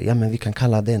vidare? Ja, men vi kan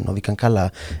kalla den och vi kan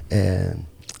kalla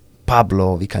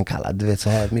Pablo, vi kan kalla, du vet så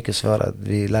här mycket svårare.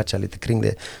 Vi lärde lite kring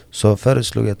det. Så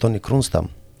föreslog jag Tony Kronstam.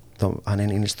 Han är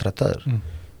en illustratör.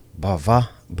 Bara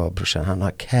brorsan, han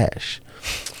har cash.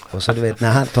 Och så du vet,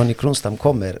 när Tony Kronstam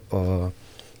kommer och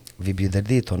vi bjuder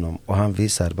dit honom och han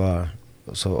visar bara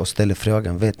och ställer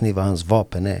frågan, vet ni vad hans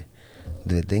vapen är?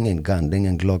 Du vet, det är ingen gun, det är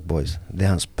ingen Glock boys, det är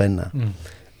hans penna.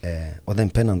 Och den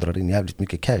pennan drar in jävligt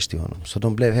mycket cash till honom. Så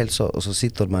de blev helt så, och så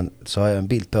sitter man, så har jag en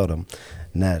bild på dem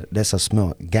när dessa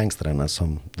små gangstrarna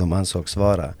som de ansågs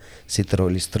vara sitter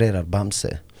och illustrerar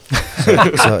Bamse.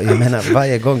 Så jag menar,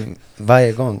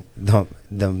 varje gång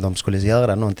de skulle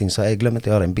göra någonting så jag glömmer inte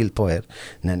att göra en bild på er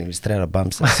när ni illustrerar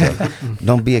Bamse. Så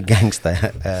de blir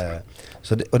gangster.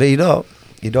 Och det är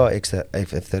idag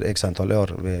efter x antal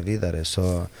år vidare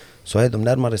så är de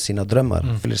närmare sina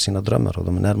drömmar, fyller sina drömmar och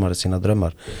de är närmare sina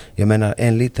drömmar. Jag menar,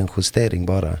 en liten justering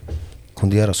bara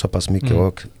kunde göra så pass mycket.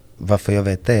 Och varför jag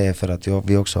vet det är för att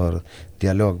vi också har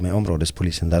dialog med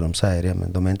områdespolisen där de säger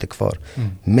men de är inte kvar.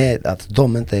 Med att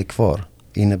de inte är kvar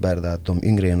innebär det att de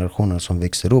yngre generationerna som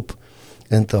växer upp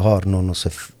inte har någon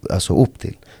att se upp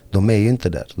till. De är ju inte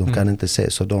där, de kan inte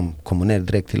se, så de kommer ner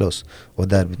direkt till oss och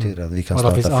där betyder att vi kan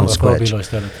starta från scratch.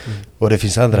 Och det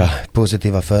finns andra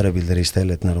positiva förebilder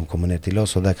istället när de kommer ner till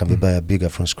oss och där kan vi börja bygga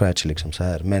från scratch liksom så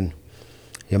här. Men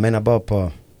jag menar bara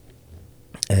på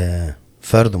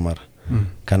fördomar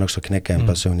kan också knäcka en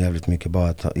person jävligt mycket, bara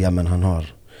att han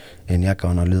har en jacka och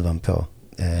han har luvan på.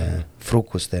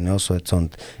 Frukosten är också ett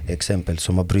sånt exempel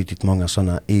som har brutit många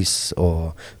sådana is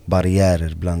och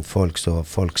barriärer bland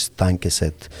folks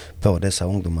tankesätt på dessa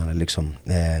ungdomar liksom.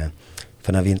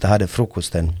 För när vi inte hade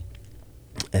frukosten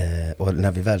och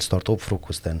när vi väl startade upp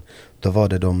frukosten, då var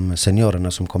det de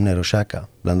seniorerna som kom ner och käka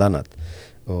bland annat.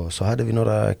 Och så hade vi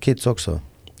några kids också,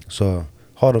 så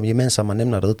har de gemensamma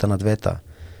nämnare utan att veta.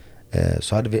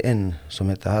 Så hade vi en som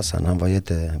hette Hassan, han var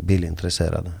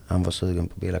jättebilintresserad. Han var sugen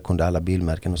på bilar, kunde alla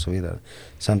bilmärken och så vidare.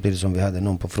 Samtidigt som vi hade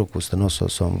någon på frukosten också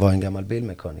som var en gammal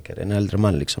bilmekaniker, en äldre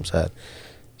man liksom så här.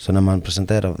 Så när man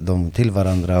presenterar dem till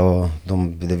varandra och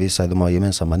det visar att de har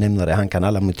gemensamma nämnare. Han kan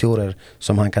alla motorer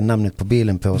som han kan namnet på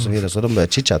bilen på och så vidare. Så de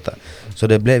började chitchatta. Så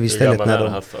det blev istället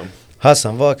när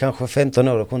Hassan var kanske 15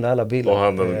 år och kunde alla bilar. Och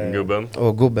han gubben?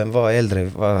 Och gubben var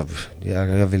äldre.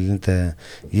 Jag vill inte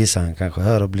gissa, han kanske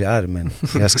hör och blir arg, men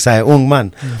jag ska säga ung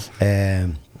man.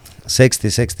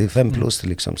 60-65 plus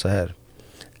liksom så här.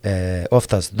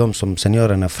 Oftast de som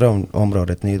seniorerna från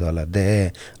området Nydala, det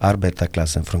är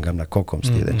arbetarklassen från gamla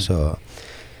Kockumstiden. Så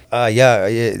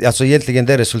alltså egentligen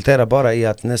det resulterar bara i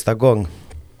att nästa gång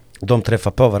de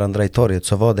träffar på varandra i torget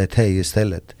så var det ett hej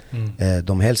istället.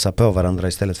 De hälsar på varandra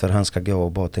istället för att han ska gå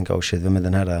och bara tänka, oh shit, vem är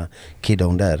den här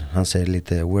kidon där? Han ser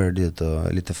lite weird ut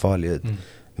och lite farlig ut.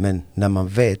 Men när man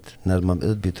vet, när man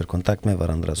utbyter kontakt med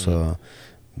varandra så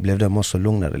blev de också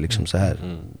lugnare liksom så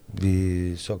här.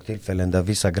 Vi såg tillfällen där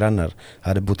vissa grannar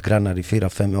hade bott grannar i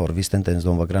 4-5 år, visste inte ens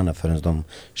de var grannar förrän de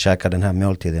käkade den här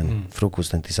måltiden,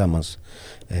 frukosten tillsammans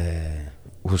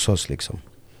hos oss liksom.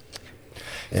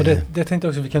 För det tänkte jag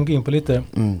också vi kan gå in på lite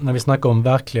när vi snackar om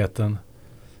verkligheten.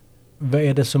 Vad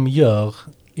är det som gör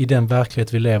i den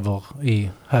verklighet vi lever i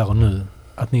här och nu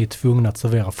att ni är tvungna att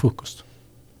servera frukost?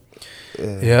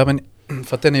 Ja, men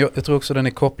för att jag tror också den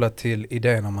är kopplad till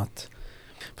idén om att,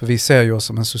 för vi ser ju oss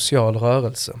som en social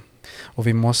rörelse och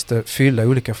vi måste fylla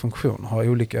olika funktioner, ha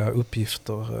olika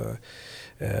uppgifter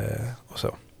och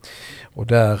så. Och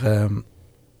där,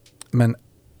 men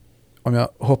om jag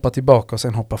hoppar tillbaka och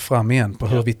sen hoppar fram igen på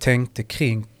hur vi tänkte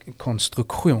kring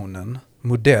konstruktionen,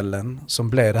 modellen som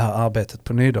blev det här arbetet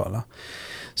på Nydala,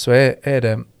 så är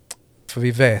det För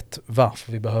vi vet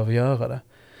varför vi behöver göra det.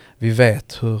 Vi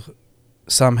vet hur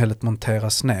samhället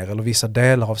monteras ner eller vissa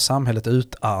delar av samhället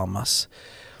utarmas.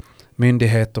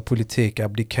 Myndigheter och politik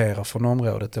abdikerar från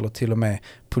området eller till och med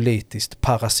politiskt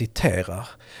parasiterar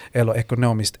eller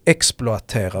ekonomiskt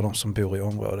exploaterar de som bor i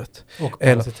området. Och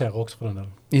parasiterar också på den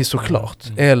delen.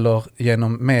 Såklart. Eller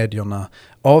genom medierna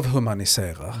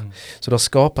avhumaniserar. Så det har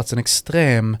skapats en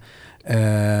extrem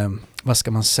vad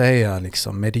ska man säga,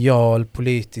 liksom medial,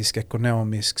 politisk,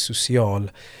 ekonomisk,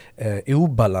 social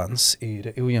obalans i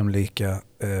det ojämlika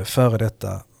före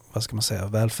detta, vad ska man säga,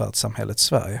 välfärdssamhället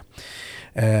Sverige.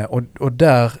 Och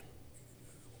där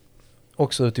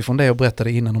också utifrån det jag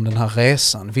berättade innan om den här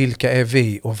resan, vilka är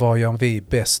vi och vad gör vi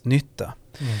bäst nytta?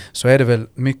 Så är det väl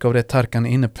mycket av det Tarkan är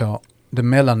inne på, det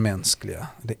mellanmänskliga,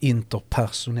 det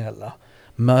interpersonella,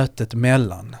 mötet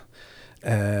mellan,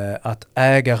 att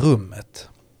äga rummet.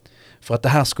 För att det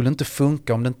här skulle inte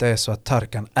funka om det inte är så att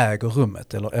Tarkan äger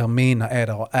rummet eller Ermina är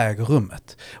där och äger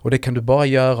rummet. Och det kan du bara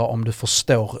göra om du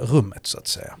förstår rummet så att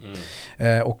säga.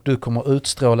 Och du kommer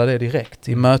utstråla det direkt.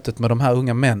 I mötet med de här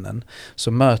unga männen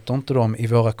så möter inte de i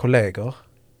våra kollegor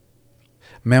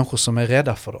människor som är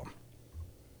rädda för dem.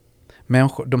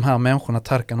 De här människorna,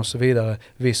 Tarkan och så vidare,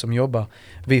 vi som jobbar,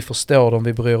 vi förstår dem,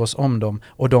 vi bryr oss om dem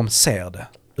och de ser det.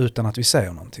 Utan att vi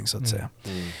säger någonting så att säga.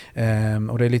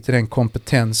 Och det är lite den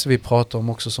kompetens vi pratar om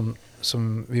också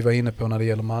som vi var inne på när det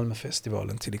gäller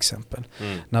Malmöfestivalen till exempel.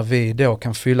 När vi då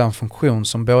kan fylla en funktion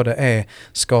som både är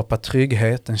skapa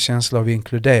trygghet, en känsla av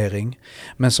inkludering,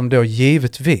 men som då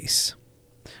givetvis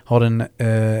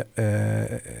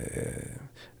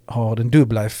har den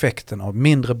dubbla effekten av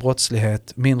mindre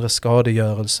brottslighet, mindre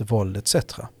skadegörelse, våld etc.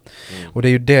 Och det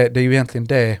är ju egentligen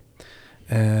det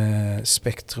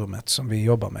spektrumet som vi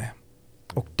jobbar med.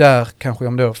 Och där kanske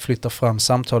jag då flyttar fram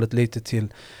samtalet lite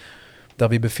till där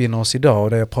vi befinner oss idag och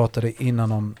det jag pratade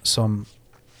innan om som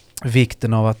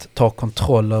vikten av att ta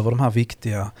kontroll över de här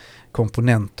viktiga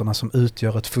komponenterna som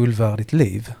utgör ett fullvärdigt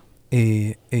liv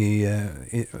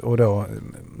och då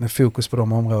med fokus på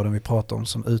de områden vi pratar om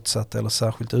som utsatta eller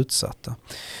särskilt utsatta.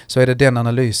 Så är det den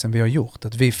analysen vi har gjort,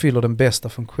 att vi fyller den bästa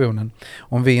funktionen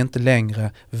om vi inte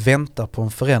längre väntar på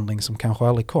en förändring som kanske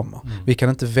aldrig kommer. Vi kan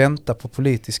inte vänta på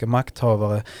politiska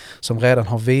makthavare som redan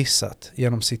har visat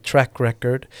genom sitt track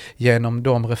record, genom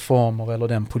de reformer eller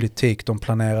den politik de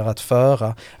planerar att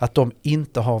föra, att de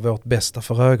inte har vårt bästa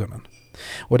för ögonen.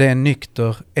 Och det är en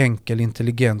nykter, enkel,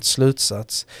 intelligent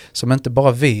slutsats som inte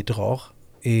bara vi drar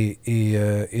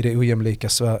i det ojämlika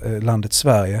landet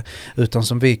Sverige, utan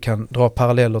som vi kan dra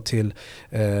paralleller till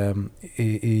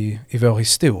i vår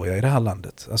historia i det här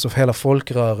landet. Alltså hela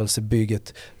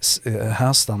folkrörelsebygget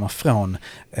härstammar från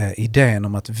idén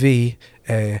om att vi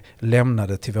är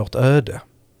lämnade till vårt öde.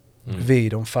 Vi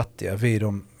de fattiga,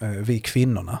 vi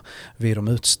kvinnorna, vi de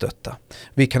utstötta.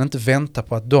 Vi kan inte vänta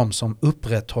på att de som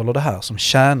upprätthåller det här, som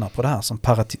tjänar på det här, som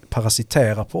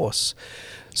parasiterar på oss,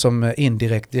 som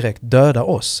indirekt direkt dödar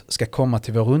oss, ska komma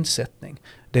till vår undsättning.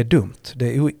 Det är dumt,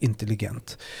 det är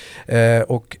ointelligent.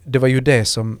 Och det var ju det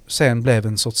som sen blev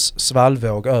en sorts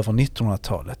svallvåg över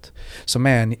 1900-talet. Som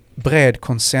är en bred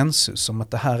konsensus om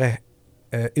att det här är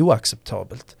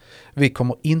oacceptabelt. Vi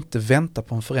kommer inte vänta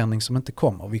på en förändring som inte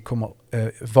kommer. Vi kommer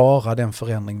vara den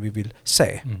förändring vi vill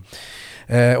se.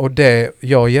 Och det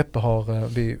jag och Jeppe har,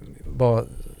 vi var en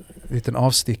liten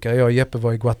avstickare. Jag och Jeppe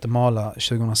var i Guatemala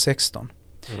 2016.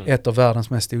 Ett av världens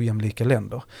mest ojämlika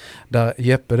länder. Där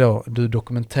Jeppe då, du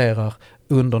dokumenterar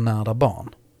undernärda barn.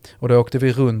 Och då åkte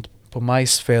vi runt på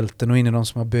majsfälten och in i de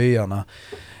små byarna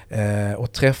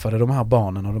och träffade de här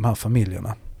barnen och de här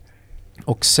familjerna.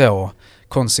 Och så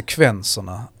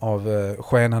konsekvenserna av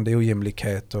skenande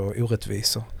ojämlikhet och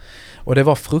orättvisor. Och det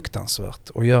var fruktansvärt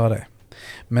att göra det.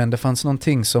 Men det fanns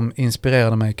någonting som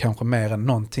inspirerade mig kanske mer än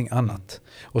någonting annat.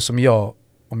 Och som jag,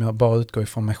 om jag bara utgår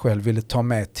ifrån mig själv, ville ta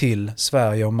med till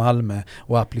Sverige och Malmö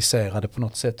och applicera det på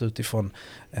något sätt utifrån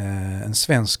en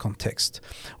svensk kontext.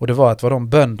 Och det var att vad de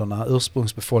bönderna,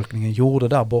 ursprungsbefolkningen, gjorde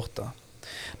där borta.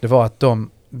 Det var att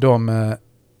de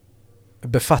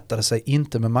befattade sig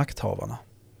inte med makthavarna.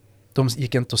 De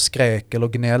gick inte och skrek eller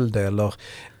gnällde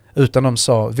utan de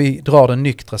sa, vi drar den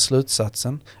nyktra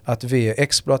slutsatsen att vi är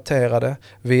exploaterade,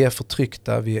 vi är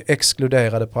förtryckta, vi är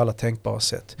exkluderade på alla tänkbara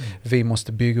sätt. Vi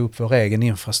måste bygga upp vår egen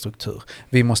infrastruktur.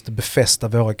 Vi måste befästa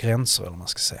våra gränser, eller man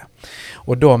ska säga.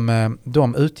 Och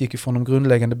de utgick ifrån de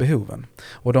grundläggande behoven.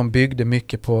 Och de byggde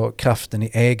mycket på kraften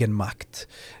i egen makt.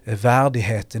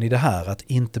 Värdigheten i det här, att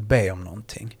inte be om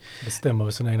någonting. Bestämma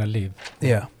över sina egna liv.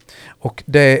 Ja, och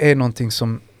det är någonting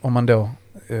som, om man då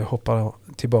hoppar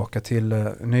tillbaka till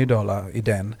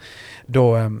Nydala-idén,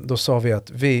 då sa vi att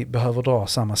vi behöver dra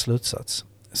samma slutsats.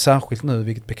 särskilt nu,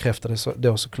 vilket bekräftades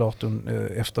då såklart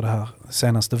efter det här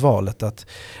senaste valet,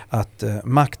 att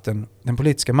den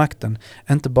politiska makten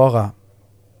inte bara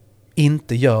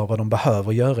inte gör vad de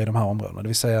behöver göra i de här områdena, det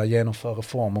vill säga genomföra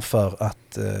reformer för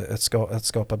att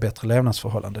skapa bättre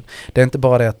levnadsförhållanden. Det är inte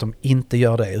bara det att de inte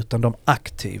gör det, utan de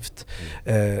aktivt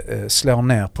slår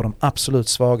ner på de absolut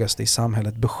svagaste i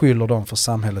samhället, beskyller dem för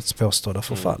samhällets påstådda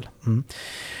förfall.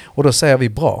 Och då säger vi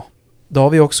bra. Då har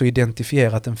vi också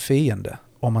identifierat en fiende,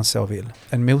 om man så vill.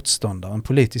 En motståndare, en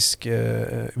politisk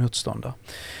motståndare.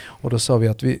 Och då sa vi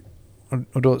att vi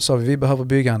behöver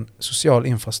bygga en social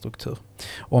infrastruktur.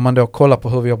 Och om man då kollar på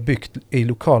hur vi har byggt i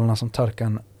lokalerna som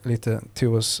Tarkan lite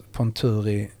tog oss på en tur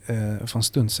i för en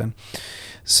stund sedan,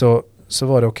 så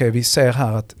var det okej. Vi ser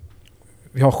här att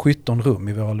vi har 17 rum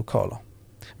i våra lokaler.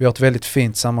 Vi har ett väldigt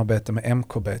fint samarbete med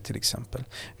MKB till exempel.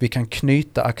 Vi kan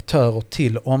knyta aktörer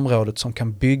till området som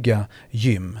kan bygga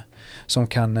gym, som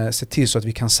kan se till så att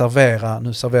vi kan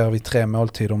nu serverar vi 3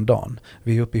 måltider om dagen.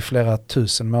 Vi är uppe i flera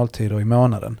tusen måltider i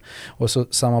månaden. Och så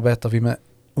samarbetar vi med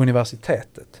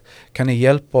universitetet. Kan ni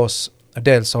hjälpa oss?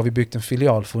 Dels har vi byggt en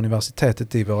filial för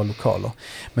universitetet i våra lokaler,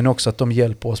 men också att de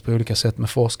hjälper oss på olika sätt med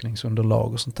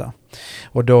forskningsunderlag och sånt där.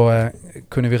 Och då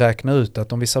kunde vi räkna ut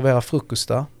att om vi serverar frukost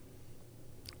där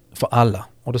för alla,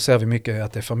 och då ser vi mycket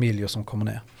att det är familjer som kommer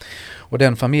ner. Och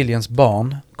den familjens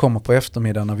barn kommer på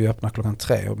eftermiddagen när vi öppnar klockan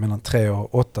 3, och mellan 3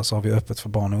 och 8 så har vi öppet för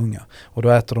barn och unga. Och då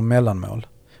äter de mellanmål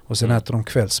och sen äter de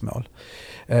kvällsmål.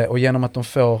 Och genom att de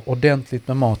får ordentligt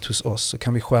med mat hos oss så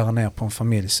kan vi skära ner på en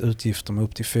familjs utgifter med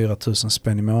upp till 4 000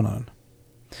 spänn i månaden.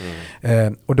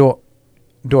 Och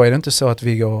då är det inte så att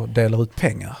vi går och delar ut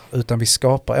pengar, utan vi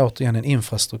skapar återigen en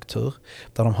infrastruktur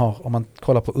där de har, om man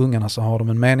kollar på ungarna, så har de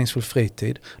en meningsfull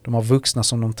fritid. De har vuxna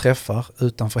som de träffar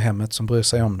utanför hemmet som bryr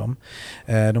sig om dem.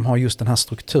 De har just den här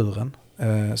strukturen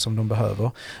som de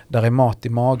behöver. Där är mat i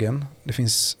magen. Det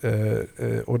finns,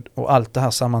 och allt det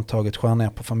här sammantaget skär ner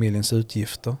på familjens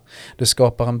utgifter. Det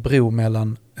skapar en bro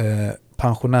mellan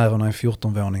pensionärerna i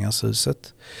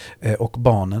 14-våningarshuset och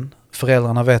barnen.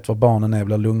 Föräldrarna vet var barnen är,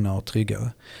 blir lugnare och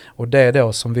tryggare. Och det är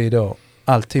då som vi då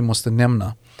alltid måste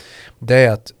nämna. Det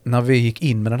är att när vi gick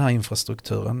in med den här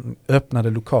infrastrukturen, öppnade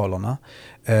lokalerna,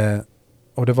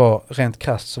 och det var rent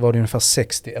krasst, så var det ungefär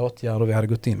 60 åtgärder vi hade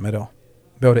gått in med då.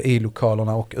 Både i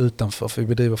lokalerna och utanför, för vi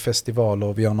bedriver festivaler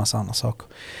och vi gör en massa andra saker.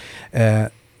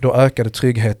 Då ökade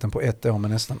tryggheten på 1 år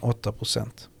med nästan 8%.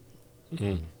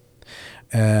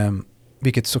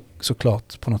 Vilket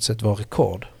såklart på något sätt var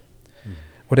rekord.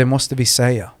 Och det måste vi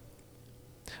säga.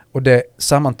 Och det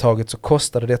sammantaget så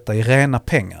kostade detta i rena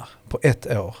pengar på 1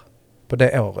 år. På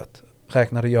det året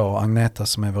räknade jag och Agneta,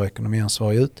 som är vår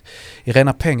ekonomiansvarig, ut. I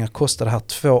rena pengar kostade det här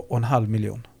 2,5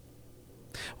 miljoner.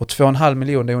 Och 2,5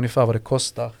 miljoner är ungefär vad det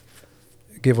kostar,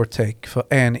 give or take, för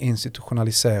en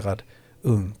institutionaliserad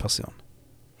ung person.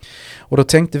 Och då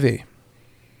tänkte vi,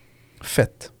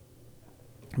 fett.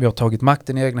 Vi har tagit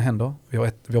makten i egna händer.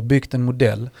 Vi har byggt en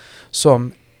modell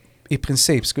som i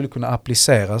princip skulle kunna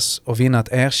appliceras och vinna ett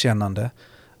erkännande,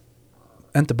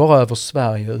 inte bara över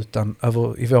Sverige utan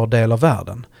i vår del av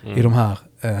världen, i de här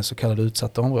så kallade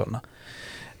utsatta områdena.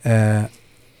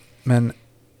 Men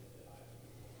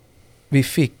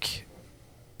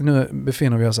nu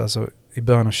befinner vi oss alltså i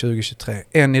början av 2023.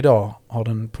 Än idag har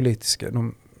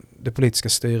det politiska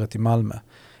styret i Malmö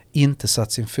inte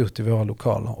satt sin fot i våra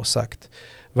lokaler och sagt: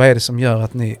 vad är det som gör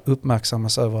att ni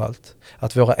uppmärksammas överallt?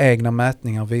 Att våra egna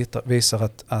mätningar visar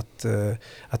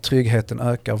att tryggheten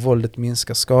ökar, våldet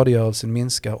minskar, skadegörelsen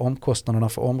minskar, omkostnaderna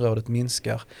för området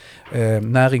minskar,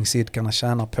 näringsidkarna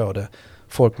tjänar på det,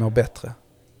 folk mår bättre.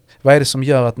 Vad är det som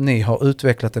gör att ni har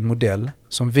utvecklat en modell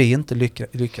som vi inte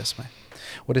lyckas med?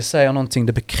 Och det säger någonting,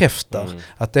 det bekräftar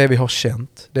att det vi har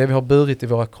känt, det vi har burit i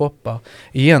våra kroppar,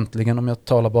 egentligen, om jag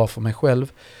talar bara för mig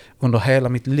själv, under hela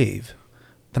mitt liv.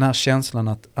 Den här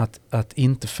känslan att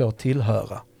inte få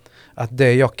tillhöra. Att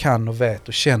det jag kan och vet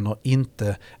och känner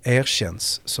inte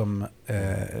erkänns som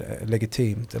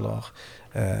legitimt eller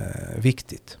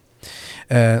viktigt.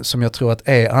 Som jag tror att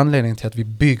är anledningen till att vi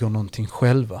bygger någonting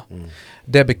själva.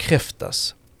 Det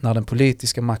bekräftas när den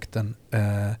politiska makten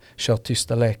kör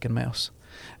tysta leken med oss.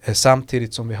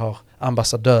 Samtidigt som vi har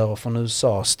ambassadörer från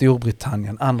USA,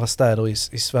 Storbritannien, andra städer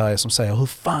i Sverige som säger: hur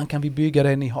fan kan vi bygga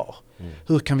det ni har?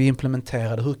 Hur kan vi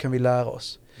implementera det? Hur kan vi lära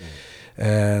oss?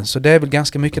 Så det är väl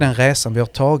ganska mycket den resan vi har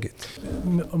tagit.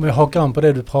 Om jag hakar an på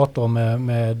det du pratar om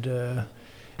med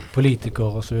politiker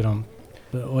och så vidare.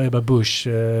 Och Ebba Busch,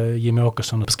 Jimmy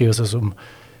Åkesson beskriver sig som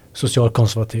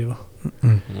socialkonservativa.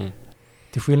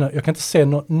 Till skillnad, jag kan inte se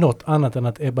något annat än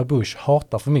att Ebba Busch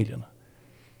hatar familjen.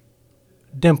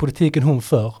 Den politiken hon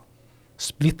för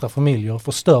splittrar familjer,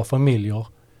 förstör familjer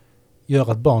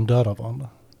gör att barn dödar varandra.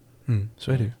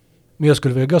 Så är det ju. Men jag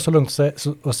skulle vilja gå så långt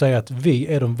och säga att vi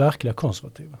är de verkliga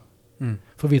konservativa.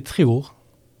 För vi tror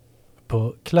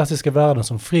på klassiska värden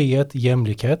som frihet,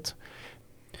 jämlikhet.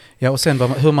 Ja, och sen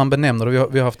hur man benämner det.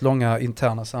 Vi har haft långa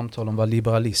interna samtal om vad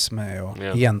liberalism är och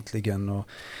egentligen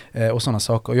och sådana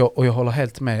saker. Och jag håller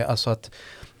helt med. Alltså att,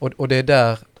 och det är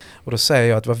där, och då säger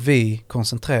jag att vad vi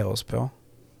koncentrerar oss på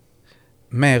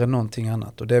mer än någonting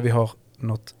annat, och det vi har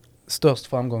nått störst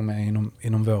framgång med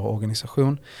inom vår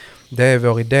organisation, det är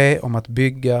vår idé om att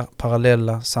bygga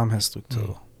parallella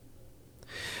samhällsstrukturer.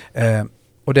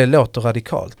 Och det låter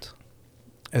radikalt.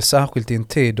 Särskilt i en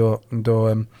tid då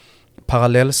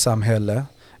parallellsamhälle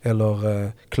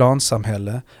eller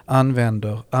klansamhälle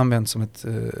används som ett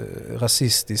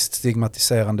rasistiskt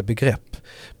stigmatiserande begrepp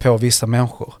på vissa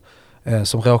människor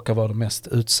som råkar vara de mest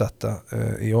utsatta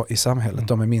i samhället.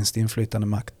 De är minst inflytande,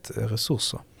 makt,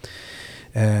 resurser.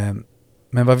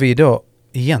 Men vad vi då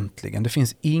egentligen, det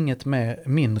finns inget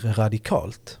mindre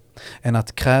radikalt än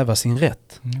att kräva sin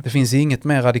rätt. Det finns inget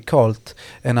mer radikalt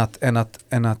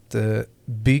än att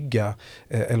bygga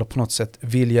eller på något sätt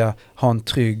vilja ha en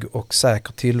trygg och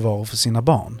säker tillvaro för sina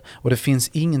barn. Och det finns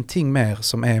ingenting mer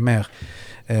som är mer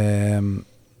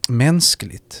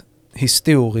mänskligt,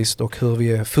 historiskt och hur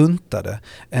vi är funtade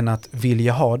än att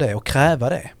vilja ha det och kräva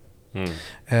det.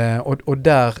 Och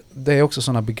där, det är också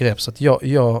sådana begrepp så att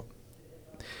jag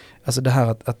alltså det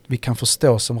här att vi kan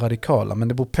förstå som radikala, men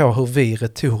det beror på hur vi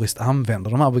retoriskt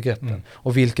använder de här begreppen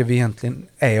och vilka vi egentligen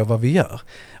är och vad vi gör.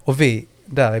 Och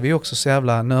där är vi också så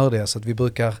jävla nördiga så att vi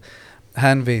brukar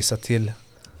hänvisa till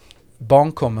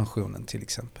barnkonventionen till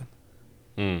exempel.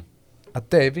 Att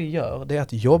det vi gör, det är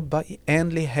att jobba i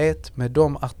enlighet med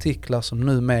de artiklar som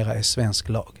numera är svensk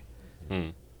lag.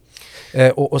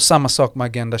 Och samma sak med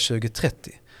Agenda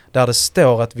 2030. Där det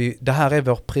står att det här är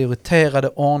vår prioriterade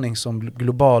ordning som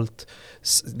globalt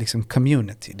liksom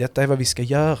community. Detta är vad vi ska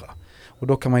göra. Och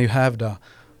då kan man ju hävda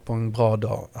på en bra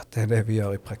dag att det är det vi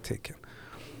gör i praktiken.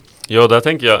 Ja, där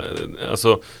tänker jag,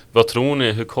 alltså, vad tror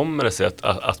ni, hur kommer det sig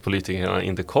att politikerna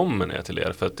inte kommer ner till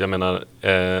er? För att jag menar,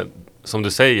 som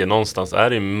du säger, någonstans är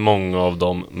det många av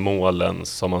de målen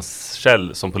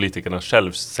som politikerna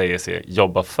själv säger sig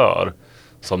jobba för,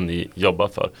 som ni jobbar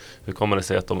för. Hur kommer det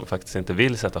sig att de faktiskt inte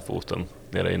vill sätta foten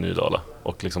nere i Nydala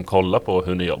och liksom kolla på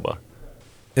hur ni jobbar?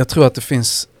 Jag tror att det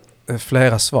finns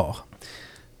flera svar.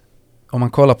 Om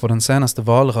man kollar på den senaste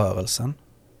valrörelsen,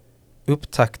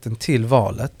 upptakten till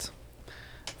valet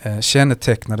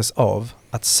kännetecknades av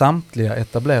att samtliga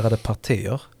etablerade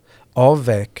partier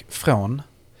avvek från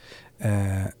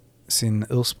sin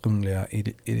ursprungliga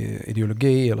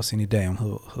ideologi eller sin idé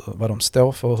om vad de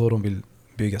står för och hur de vill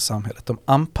bygga samhället. De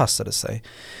anpassade sig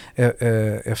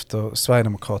efter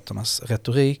Sverigedemokraternas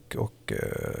retorik och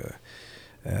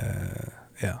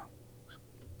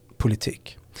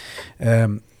politik.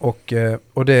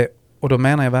 Och då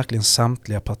menar jag verkligen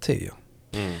samtliga partier.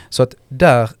 Så att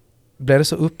där blev det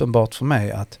så uppenbart för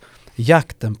mig att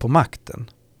jakten på makten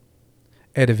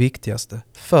är det viktigaste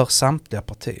för samtliga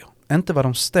partier. Inte vad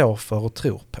de står för och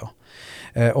tror på.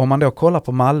 Om man då kollar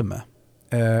på Malmö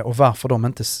och varför de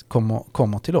inte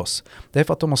kommer till oss. Det är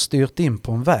för att de har styrt in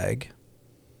på en väg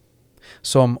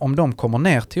som om de kommer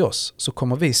ner till oss så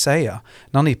kommer vi säga,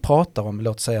 när ni pratar om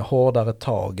låt säga hårdare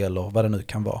tag eller vad det nu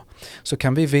kan vara, så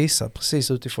kan vi visa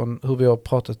precis utifrån hur vi har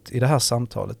pratat i det här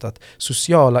samtalet att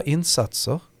sociala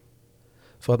insatser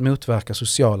för att motverka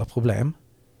sociala problem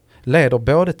leder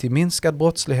både till minskad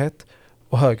brottslighet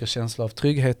och högre känsla av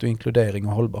trygghet och inkludering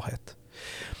och hållbarhet.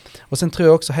 Och sen tror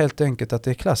jag också helt enkelt att det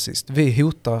är klassiskt. Vi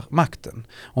hotar makten.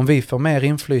 Om vi får mer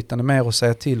inflytande, mer att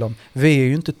säga till om. Vi är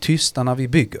ju inte tysta när vi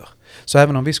bygger. Så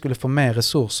även om vi skulle få mer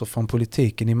resurser från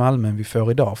politiken i Malmö än vi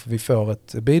får idag, för vi får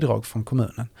ett bidrag från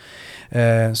kommunen,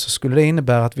 så skulle det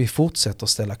innebära att vi fortsätter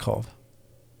ställa krav.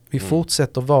 Vi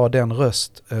fortsätter vara den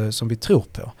röst som vi tror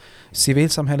på.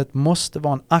 Civilsamhället måste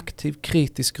vara en aktiv,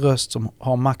 kritisk röst som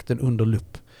har makten under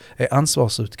lupp. Är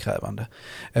ansvarsutkrävande.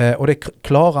 Och det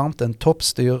klarar inte en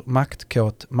toppstyr,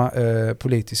 maktkåt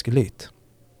politisk elit.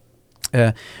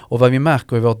 Och vad vi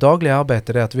märker i vårt dagliga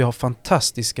arbete är att vi har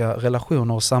fantastiska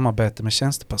relationer och samarbete med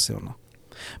tjänstepersoner.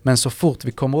 Men så fort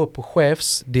vi kommer upp på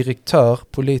chefs-, direktör-,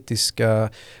 politiska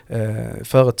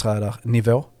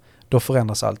företrädarnivå, då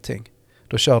förändras allting.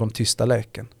 Då kör de tysta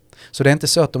leken. Så det är inte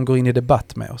så att de går in i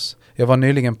debatt med oss. Jag var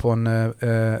nyligen på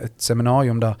ett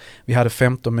seminarium där vi hade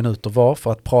 15 minuter var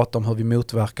för att prata om hur vi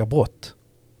motverkar brott.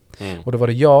 Och då var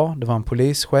det var en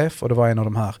polischef och det var en av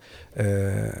de här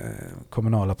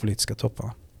kommunala politiska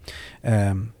topparna.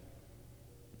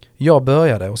 Jag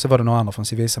började, och så var det några andra från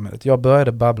civilsamhället, jag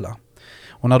började babbla.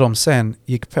 Och när de sen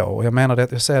gick på, och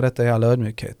jag säger detta i all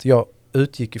ödmjukhet, jag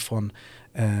utgick ifrån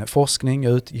forskning,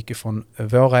 jag utgick ifrån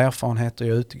våra erfarenheter,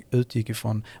 jag utgick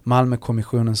ifrån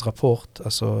Malmökommissionens rapport,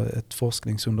 alltså ett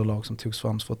forskningsunderlag som togs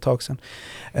fram för ett tag sedan.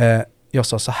 Jag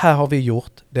sa så här har vi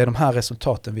gjort, det är de här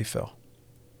resultaten vi får.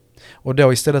 Och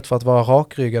då istället för att vara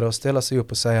rakryggade och ställa sig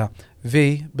upp och säga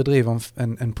vi bedriver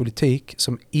en politik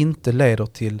som inte leder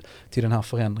till den här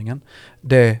förändringen.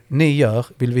 Det ni gör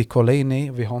vill vi kolla in i.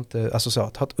 Vi har inte, alltså så,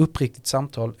 att ha ett uppriktigt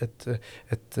samtal,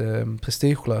 ett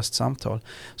prestigelöst samtal.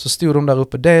 Så stod de där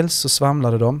uppe, dels så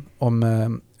svamlade de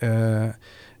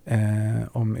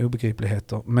om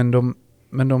obegripligheter,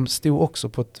 men de stod också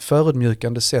på ett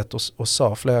förödmjukande sätt och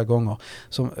sa flera gånger,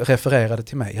 som refererade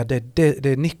till mig. Ja,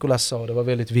 det Nicolas sa, det var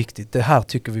väldigt viktigt. Det här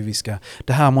tycker vi ska,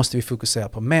 det här måste vi fokusera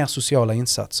på. Mer sociala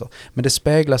insatser. Men det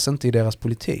speglas inte i deras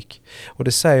politik. Och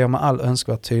det säger med all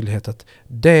önskvärd tydlighet att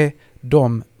det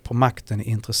de på makten är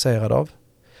intresserade av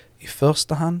i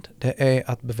första hand, det är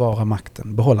att bevara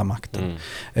makten, behålla makten.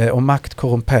 Och makt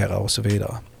korrumperar och så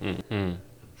vidare.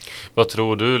 Vad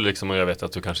tror du liksom, och jag vet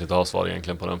att du kanske inte har svar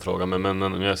egentligen på den frågan,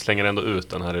 men jag slänger ändå ut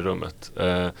den här i rummet.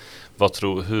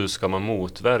 Hur ska man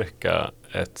motverka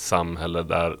ett samhälle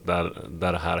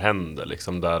där det här händer?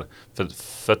 Liksom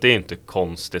för att det är inte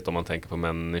konstigt om man tänker på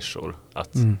människor,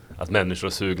 att människor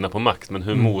är sugna på makt, men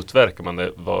hur motverkar man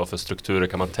det? Vad för strukturer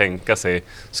kan man tänka sig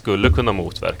skulle kunna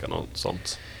motverka något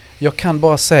sånt? Jag kan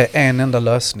bara säga en enda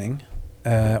lösning,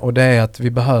 och det är att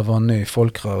vi behöver en ny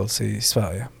folkrörelse i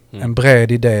Sverige. En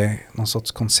bred idé, någon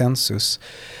sorts konsensus.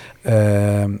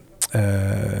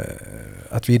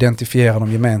 Att vi identifierar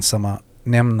de gemensamma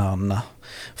nämnarna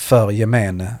för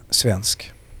gemene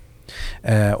svensk.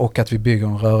 Och att vi bygger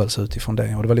en rörelse utifrån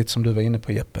det. Och det var lite som du var inne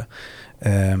på, Jeppe.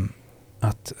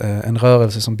 Att en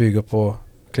rörelse som bygger på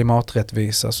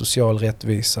klimaträttvisa, social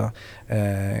rättvisa,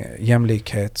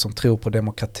 jämlikhet, som tror på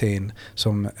demokratin,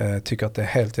 som tycker att det är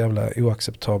helt jävla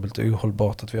oacceptabelt och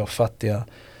ohållbart att vi har fattiga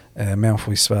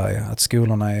människor i Sverige, att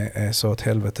skolorna är så ett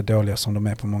helvete dåliga som de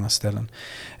är på många ställen.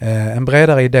 En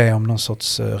bredare idé om någon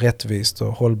sorts rättvist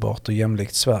och hållbart och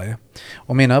jämlikt Sverige.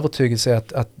 Och min övertygelse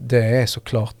är att det är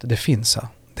såklart, det finns här.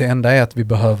 Det enda är att vi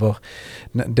behöver,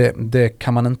 det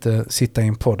kan man inte sitta i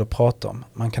en podd och prata om.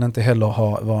 Man kan inte heller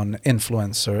vara en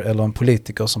influencer eller en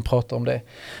politiker som pratar om det.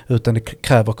 Utan det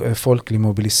kräver folklig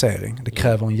mobilisering. Det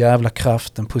kräver en jävla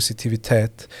kraft, en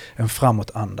positivitet, en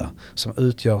framåtanda som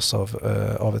utgörs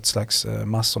av ett slags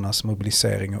massornas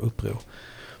mobilisering och uppror.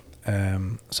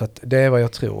 Så att det är vad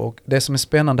jag tror. Och det som är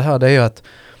spännande här, det är ju att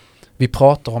vi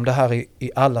pratar om det här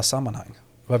i alla sammanhang.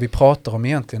 Vad vi pratar om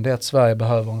egentligen, det är att Sverige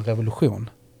behöver en revolution.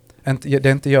 Det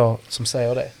är inte jag som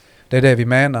säger det. Det är det vi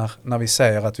menar när vi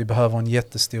säger att vi behöver en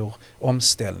jättestor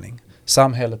omställning.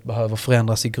 Samhället behöver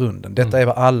förändras i grunden. Detta är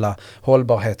vad alla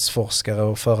hållbarhetsforskare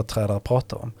och företrädare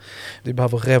pratar om. Vi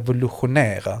behöver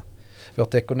revolutionera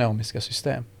vårt ekonomiska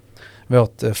system.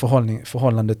 Vårt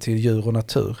förhållande till djur och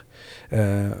natur.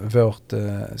 Vårt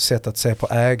sätt att se på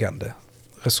ägande,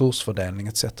 resursfördelning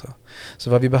etc. Så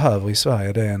vad vi behöver i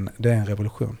Sverige, det är en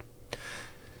revolution.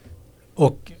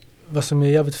 Och vad som är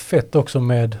jävligt fett också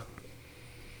med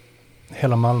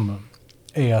Helamalmö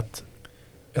är att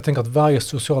jag tänker att varje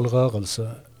social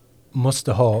rörelse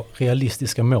måste ha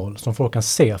realistiska mål som folk kan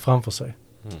se framför sig.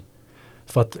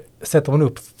 För att sätter man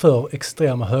upp för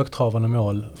extrema högtravande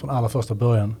mål från allra första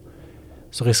början,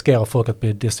 så riskerar folk att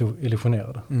bli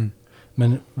desillusionerade.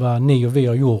 Men vad ni och vi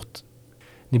har gjort,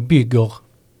 ni bygger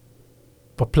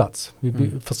på plats.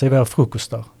 Vi förserverar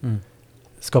frukostar.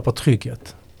 Skapar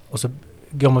trygghet. Och så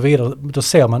går man vidare. Då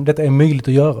ser man, detta är möjligt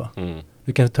att göra.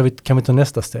 Kan vi ta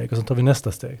nästa steg? Och så tar vi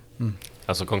nästa steg.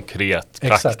 Alltså konkret,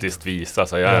 praktiskt visa.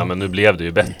 Så, ja, men nu blev det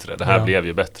ju bättre. Det här blev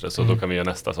ju bättre. Så då kan vi göra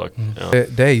nästa sak. Ja.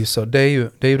 Det är ju så. Det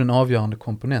är ju den avgörande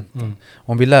komponenten.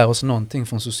 Om vi lär oss någonting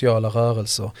från sociala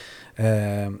rörelser.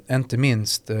 Inte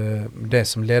minst det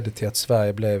som ledde till att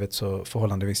Sverige blev ett så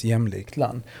förhållandevis jämlikt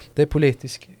land. Det är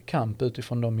politisk kamp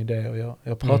utifrån de idéer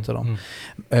jag pratade om.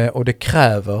 Och det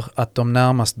kräver att de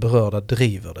närmast berörda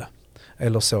driver det.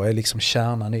 Eller så är liksom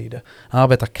kärnan i det.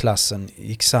 Arbetarklassen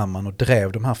gick samman och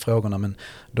drev de här frågorna, men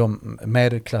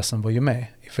medelklassen var ju med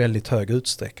i väldigt hög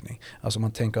utsträckning. Alltså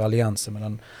man tänker alliansen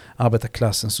mellan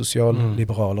arbetarklassen,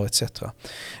 socialliberaler etc.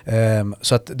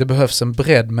 Så att det behövs en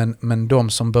bredd, men de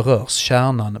som berörs,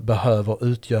 kärnan, behöver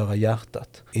utgöra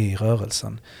hjärtat i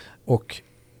rörelsen. Och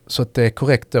så att det är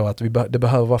korrekt då att det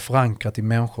behöver vara förankrat i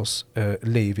människors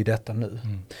liv i detta nu.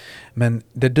 Men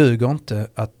det duger inte,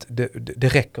 att det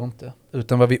räcker inte.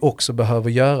 Utan vad vi också behöver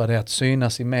göra, det är att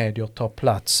synas i medier, ta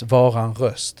plats, vara en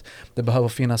röst. Det behöver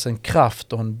finnas en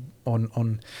kraft och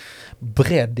en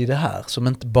bredd i det här som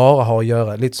inte bara har att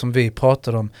göra, lite som vi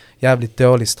pratade om, jävligt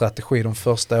dålig strategi de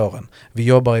första åren. Vi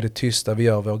jobbar i det tysta, vi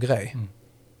gör vår grej.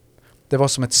 Det var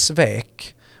som ett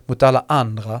svek mot alla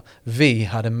andra. Vi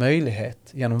hade möjlighet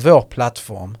genom vår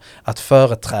plattform att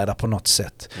företräda på något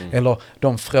sätt. Eller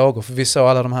de frågor, för vi såg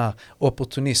alla de här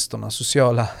opportunisterna,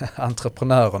 sociala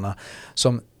entreprenörerna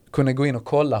som kunde gå in och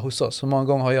kolla hos oss. Hur många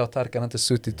gånger har jag och Tarkan inte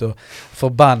suttit och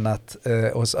förbannat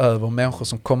oss över människor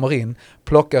som kommer in,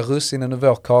 plockar russinen ur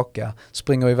vår kaka,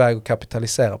 springer iväg och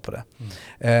kapitaliserar på det.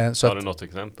 Så har du något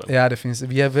exempel? Ja, det finns,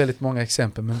 vi har väldigt många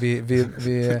exempel, men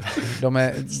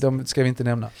de ska vi inte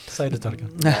nämna. Säg det,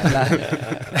 Tarkan.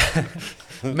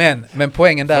 Men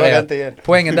poängen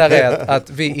där är att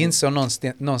vi insåg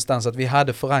någonstans att vi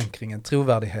hade förankringen,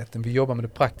 trovärdigheten, vi jobbar med det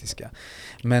praktiska.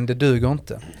 Men det duger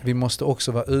inte. Vi måste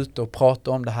också vara ute och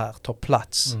prata om det här, ta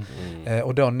plats.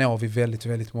 Och då når vi väldigt,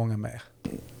 väldigt många mer.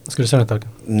 Ska du säga något, Tarkan?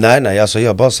 Nej, alltså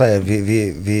jag bara säger,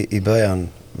 vi i början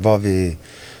var vi,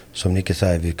 som Nicke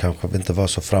säger, vi kanske inte var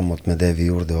så framåt med det vi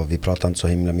gjorde och vi pratade inte så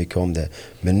himla mycket om det.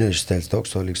 Men nu ställs det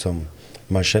också liksom,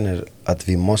 man känner att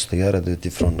vi måste göra det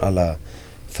utifrån alla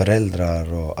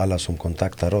föräldrar och alla som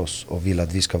kontaktar oss och vill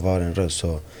att vi ska vara en röst.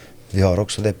 Så vi har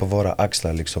också det på våra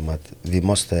axlar liksom, att vi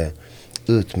måste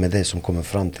ut med det som kommer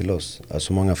fram till oss.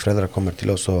 Alltså många föräldrar kommer till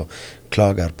oss och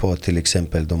klagar på till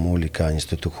exempel de olika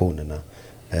institutionerna.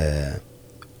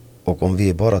 Och om vi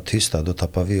är bara tysta, då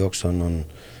tappar vi också någon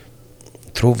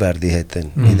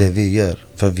trovärdigheten i det vi gör.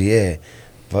 För vi är,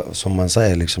 som man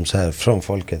säger, liksom så här, från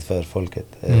folket, för folket.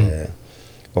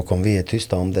 Och om vi är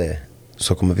tysta om det,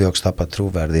 så kommer vi också tappa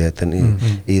trovärdigheten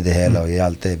i det hela och i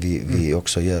allt det vi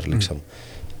också gör liksom.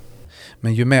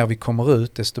 Men ju mer vi kommer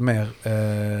ut, desto mer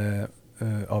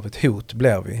av ett hot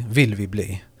vill vi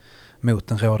bli mot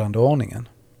den rådande ordningen.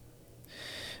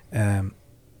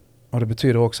 Och det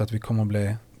betyder också att vi kommer att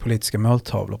bli politiska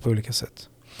måltavlor på olika sätt.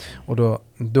 Och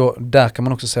där kan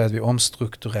man också säga att vi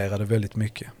omstrukturerade väldigt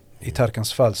mycket. I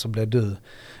Tarkans fall så blev du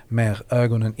mer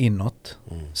ögonen inåt,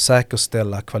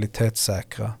 säkerställa,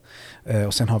 kvalitetssäkra.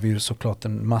 Och sen har vi ju såklart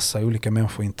en massa olika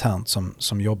människor internt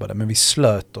som jobbade. Men vi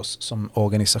slöt oss som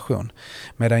organisation.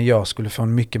 Medan jag skulle få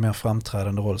en mycket mer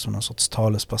framträdande roll som någon sorts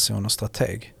talesperson och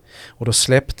strateg. Och då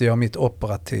släppte jag mitt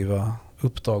operativa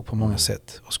uppdrag på många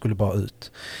sätt och skulle bara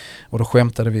ut. Och då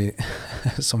skämtade vi,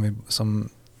 som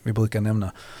vi brukar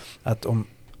nämna, att om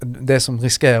det som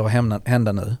riskerar att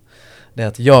hända nu, det är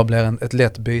att jag blir ett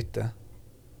lätt byte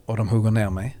och de hugger ner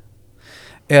mig.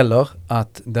 Eller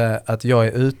att jag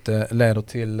är ute leder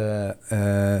till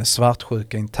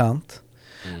svartsjuka internt.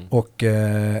 Och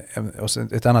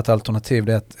ett annat alternativ,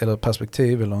 eller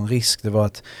perspektiv eller en risk, det var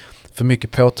att för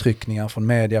mycket påtryckningar från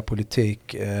media,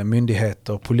 politik,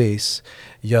 myndigheter, polis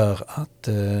gör att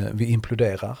vi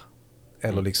imploderar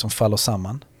eller liksom faller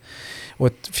samman. Och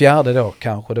ett fjärde då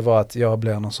kanske, det var att jag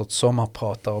blir någon sorts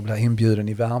sommarpratare och blir inbjuden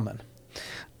i värmen.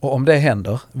 Och om det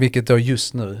händer, vilket då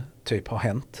just nu typ har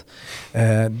hänt,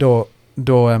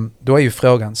 då är ju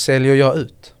frågan, säljer jag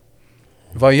ut?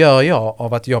 Vad gör jag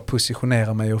av att jag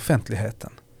positionerar mig i offentligheten?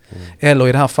 Eller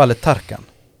i det här fallet Tarkan.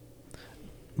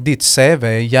 Ditt CV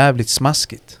är jävligt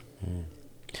smaskigt.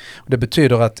 Och det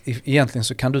betyder att egentligen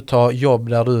så kan du ta jobb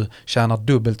där du tjänar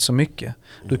dubbelt så mycket.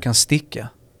 Du kan sticka.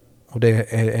 Och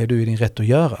det är du i din rätt att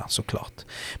göra, såklart.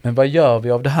 Men vad gör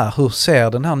vi av det här? Hur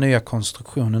ser den här nya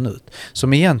konstruktionen ut?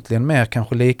 Som egentligen mer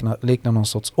kanske liknar någon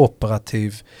sorts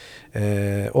operativt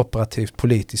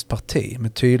politiskt parti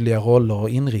med tydliga roller och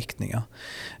inriktningar.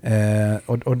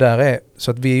 Och där är,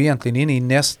 så att vi är egentligen inne i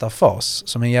nästa fas,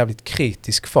 som är en jävligt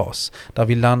kritisk fas, där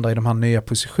vi landar i de här nya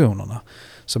positionerna,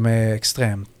 som är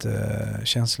extremt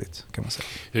känsligt, kan man säga.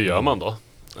 Hur gör man då?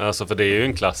 Alltså, för det är ju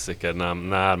en klassiker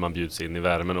när man bjuds in i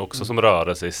värmen, också som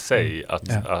rörelse i sig,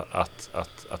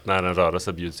 att när en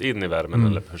rörelse bjuds in i värmen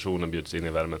eller personen bjuds in i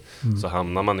värmen, så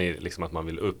hamnar man i liksom att man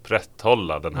vill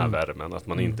upprätthålla den här värmen, att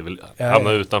man inte vill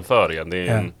hamna utanför igen. Det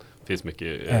är finns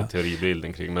mycket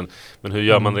teoribildning kring, men hur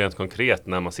gör man rent konkret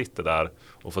när man sitter där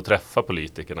och får träffa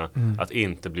politikerna, att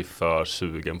inte bli för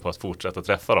sugen på att fortsätta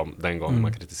träffa dem den gången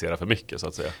man kritiserar för mycket, så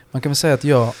att säga? Man kan väl säga att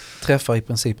jag träffar i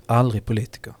princip aldrig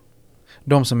politiker.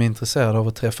 De som är intresserade av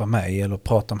att träffa mig eller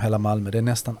prata om Helamalmö, det är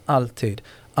nästan alltid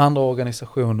andra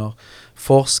organisationer,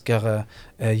 forskare,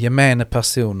 gemene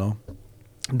personer.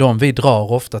 De vi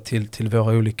drar ofta till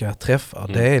våra olika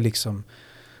träffar, det är liksom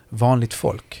vanligt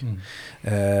folk.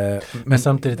 Men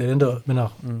samtidigt är det ändå,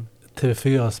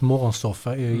 TV4s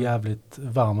morgonsoffa är ju jävligt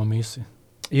varm och mysig.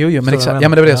 Jo, men exakt. Ja,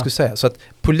 men det var det jag skulle säga. Så att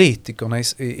politikerna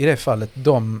i det fallet,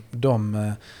 de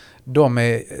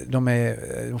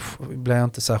blir jag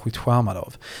inte särskilt charmad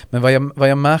av. Men vad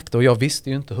jag märkte, och jag visste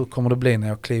ju inte hur kommer det bli när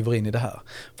jag kliver in i det här.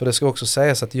 För det ska också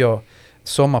sägas att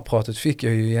sommarpratet fick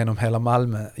jag ju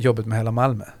genom jobbet med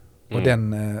Helamalmö. Och den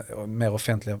mer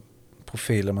offentliga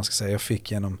profilen, man ska säga, jag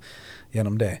fick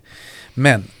genom det.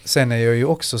 Men sen är jag ju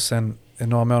också sen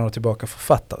några månader tillbaka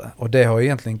författare. Och det har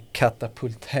egentligen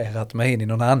katapulterat mig in i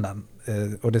någon annan.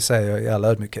 Och det säger jag i all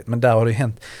ödmjukhet. Men där har det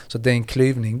hänt. Så det är en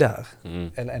klyvning där.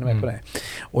 Eller ännu mer på det.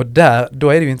 Och då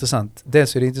är det ju intressant.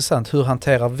 Dels är det intressant, hur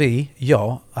hanterar vi,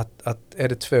 att är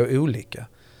det två olika?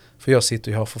 För jag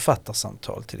sitter ju och har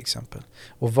författarsamtal till exempel.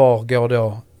 Och var går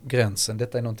då gränsen?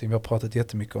 Detta är någonting vi har pratat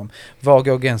jättemycket om. Var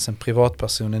går gränsen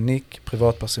privatpersonen Nick,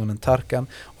 privatpersonen Tarkan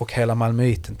och hela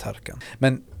malmöiten Tarkan?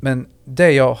 Men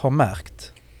det jag har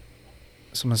märkt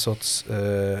som en sorts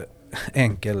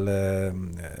enkel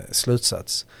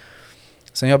slutsats.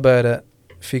 Sen jag började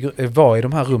vara i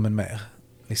de här rummen mer,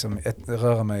 liksom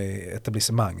röra mig i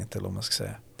etablissemanget eller vad man ska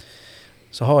säga.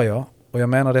 Så har jag, och jag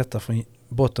menar detta från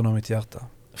botten av mitt hjärta,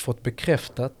 fått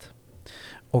bekräftat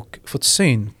och fått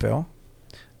syn på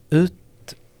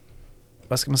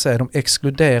vad ska man säga, de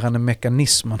exkluderande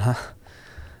mekanismerna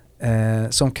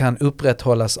som kan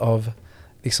upprätthållas av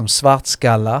liksom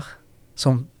svartskallar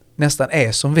som nästan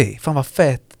är som vi. Fan vad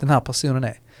fet den här personen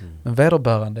är. Men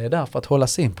vederbörande är där för att hålla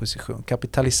sin position,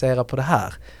 kapitalisera på det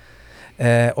här.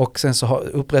 Och sen så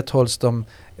upprätthålls de,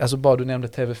 alltså bara du nämnde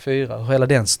TV4, hur hela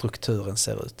den strukturen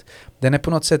ser ut. Den är på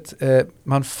något sätt,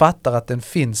 man fattar att den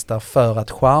finns där för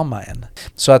att charma en.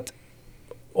 Så att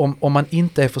om man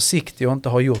inte är försiktig och inte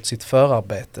har gjort sitt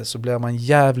förarbete så blir man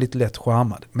jävligt lätt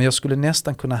charmad. Men jag skulle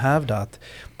nästan kunna hävda att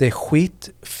det är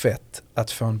skitfett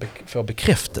att få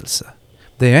bekräftelse.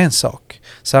 Det är en sak.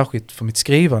 Särskilt för mitt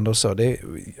skrivande och så. Det är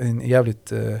en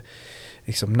jävligt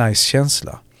liksom nice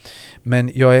känsla.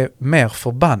 Men jag är mer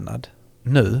förbannad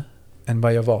nu än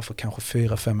vad jag var för kanske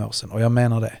 4-5 år sedan. Och jag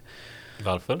menar det.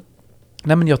 Varför?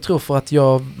 Nej, men jag tror för att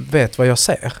jag vet vad jag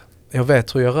ser. Jag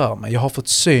vet hur jag rör mig. Jag har fått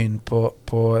syn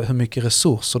på hur mycket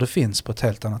resurser det finns på ett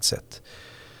helt annat sätt.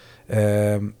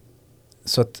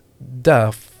 Så att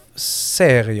där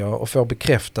ser jag och får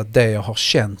bekräftat det jag har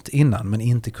känt innan men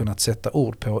inte kunnat sätta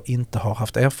ord på och inte har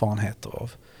haft erfarenheter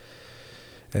av.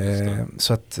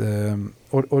 Så att,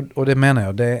 och det menar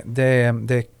jag, det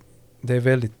är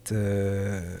väldigt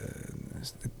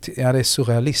det är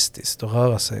surrealistiskt att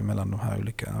röra sig mellan de här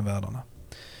olika världarna.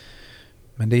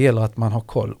 Men det gäller att man har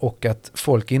koll och att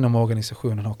folk inom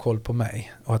organisationen har koll på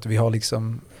mig och att vi har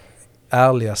liksom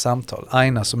ärliga samtal.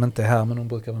 Aina som inte är här men hon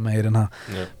brukar vara med i den här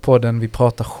podden. Vi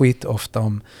pratar skit ofta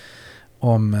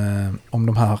om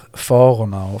de här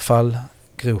farorna och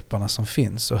fallgroparna som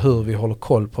finns och hur vi håller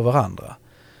koll på varandra.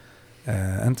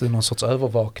 Inte någon sorts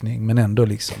övervakning men ändå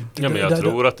liksom. Ja, men jag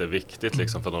tror att det är viktigt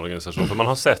liksom för en organisation. För man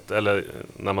har sett, eller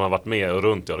när man har varit med och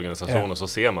runt i organisationen så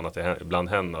ser man att det ibland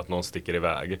händer att någon sticker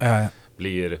iväg.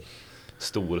 Blir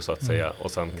stor så att säga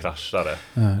och sen kraschar det.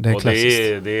 Det är och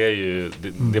klassiskt. det är ju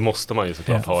det måste man ju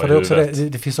såklart ha för i det, också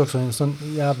huvudet. det finns också en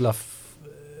sån jävla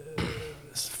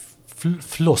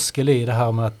floskel i det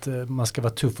här med att man ska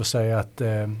vara tuff och säga att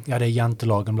det är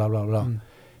jantelagen bla bla bla.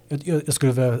 Jag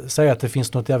skulle vilja säga att det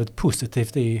finns något jävligt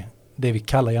positivt i det vi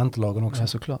kallar jantelagen också. Ja,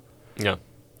 såklart. Ja.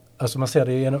 Alltså man ser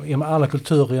det genom alla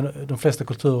kulturer, de flesta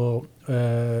kulturer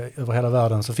över hela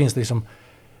världen så finns det liksom,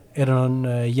 är det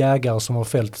någon jägare som har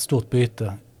fällt ett stort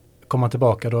byte, kommer man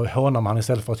tillbaka då hånar man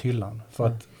istället för att hylla han. För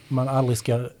att man aldrig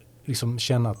ska liksom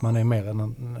känna att man är mer än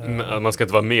en... man ska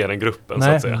inte vara mer än gruppen. Nej,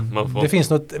 så att säga. Man får, det finns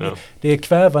något, det är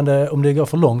kvävande om det går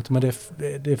för långt men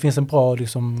det finns en bra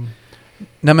liksom...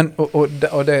 Nej men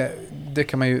och det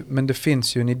kan man ju, men det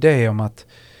finns ju en idé om att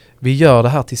vi gör det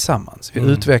här tillsammans. Vi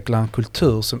utvecklar en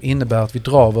kultur som innebär att vi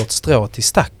drar vårt strå till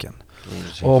stacken.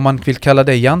 Och om man vill kalla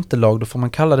det jantelag då får man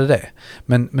kalla det.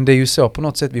 Men det är ju så på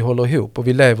något sätt vi håller ihop och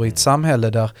vi lever i ett samhälle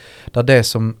där det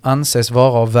som anses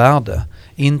vara av värde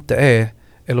inte är,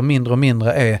 eller mindre och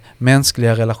mindre är,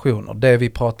 mänskliga relationer. Det vi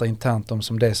pratar internt om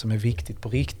som det som är viktigt på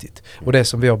riktigt. Och det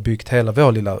som vi har byggt hela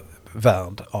vår lilla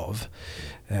värld av.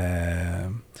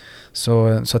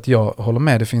 Så att jag håller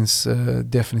med, det finns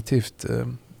definitivt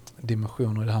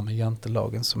dimensioner i det här med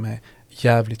jantelagen som är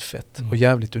jävligt fett och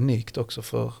jävligt unikt också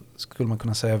för, skulle man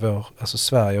kunna säga, alltså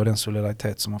Sverige och den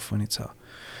solidaritet som har funnits här.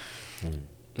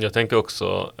 Jag tänker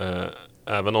också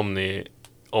även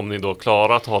om ni då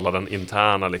klarar att hålla den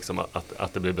interna liksom,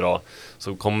 att det blir bra,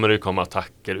 så kommer det komma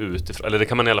attacker utifrån, eller det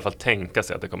kan man i alla fall tänka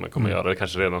sig att det kommer göra, det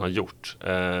kanske redan har gjort.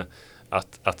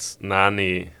 att när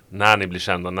ni blir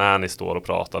kända, när ni står och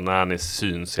pratar, när ni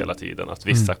syns hela tiden, att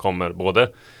vissa kommer,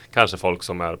 både kanske folk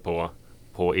som är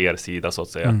på er sida så att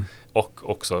säga, och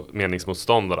också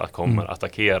meningsmotståndare kommer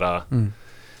attackera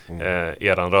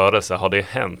eran rörelse. Har det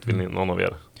hänt? Vill någon av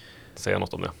er säga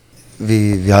något om det?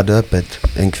 Vi hade öppet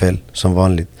en kväll som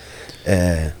vanligt.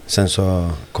 Sen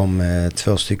så kom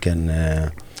 2 stycken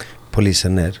poliser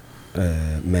ner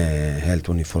med helt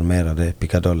uniformerade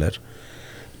pickadoller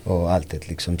och allt det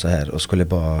liksom så här, och skulle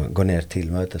bara gå ner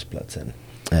till mötesplatsen.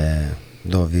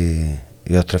 Då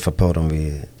jag träffade på dem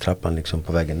vid trappan liksom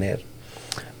på vägen ner.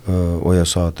 Och jag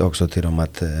sa också till dem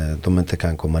att de inte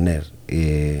kan komma ner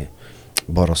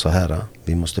bara så här.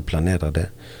 Vi måste planera det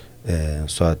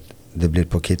så att det blir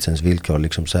på kidsens villkor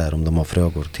liksom så här, om de har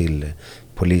frågor till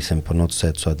polisen på något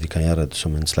sätt, så att vi kan göra det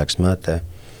som en slags möte.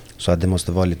 Så att det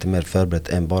måste vara lite mer förberett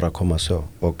än bara komma så.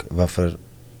 Och varför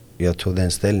jag tog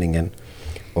den ställningen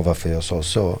och varför jag sa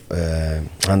så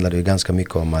handlar det ju ganska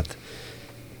mycket om att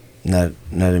när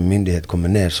en myndighet kommer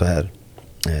ner så här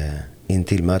in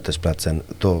till mötesplatsen,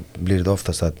 då blir det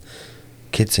oftast att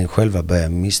kidsen själva börjar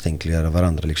misstänkliggöra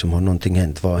varandra. Liksom, har någonting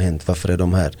hänt? Vad har hänt? Varför är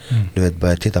de här? Du vet,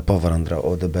 börjar titta på varandra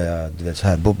och det börjar så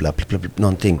här bubbla,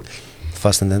 någonting.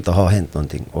 Fastän det inte har hänt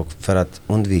någonting. Och för att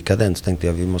undvika den så tänkte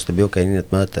jag vi måste boka in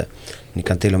ett möte. Ni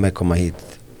kan till och med komma hit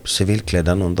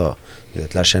civilklädda någon dag. Du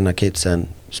vet, lära känna kidsen,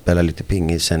 spela lite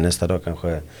pingis. Sen nästa dag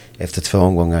kanske, efter 2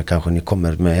 omgångar kanske ni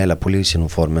kommer med hela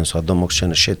polisuniformen, så att de också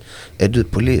känner shit, är du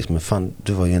polis? Men fan,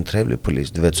 du var ju en trevlig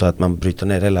polis. Du vet, så att man bryter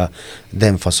ner hela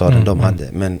den fasaden de hade.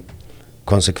 Men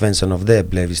konsekvensen av det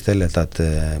blev istället att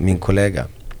min kollega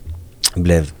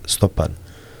blev stoppad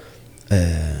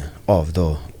av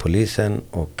då polisen,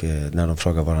 och när de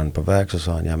frågade var han är på väg så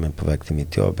sa han, ja men på väg till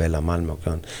mitt jobb, Helamalmö. Och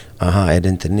aha, är det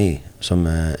inte ni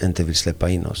som inte vill släppa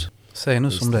in oss? Säg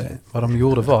nu som det. Vad de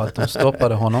gjorde var att de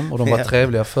stoppade honom och de var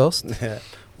trevliga först.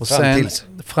 Och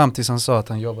fram tills han sa att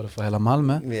han jobbade för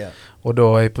Helamalmö. Och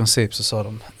då i princip så sa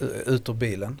de ut ur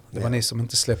bilen. Det var ni som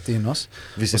inte släppte in oss.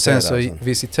 Och sen så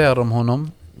visiterade de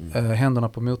honom, händerna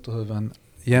på motorhuven,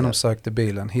 genomsökte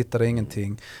bilen, hittade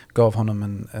ingenting, gav honom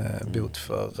en bot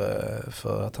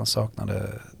för att han saknade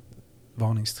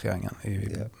varningstriangeln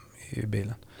i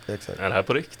bilen. Exakt. Är det här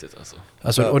på riktigt alltså?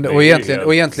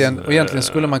 Och egentligen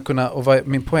skulle man kunna, och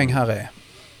min poäng här är,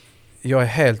 jag är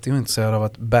helt ointresserad av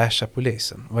att basha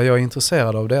polisen. Vad jag är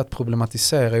intresserad av det är att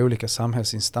problematisera olika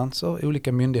samhällsinstanser,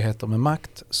 olika myndigheter med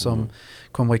makt som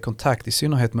kommer i kontakt i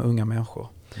synnerhet med unga människor.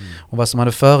 Och vad som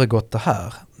hade föregått det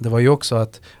här, det var ju också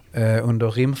att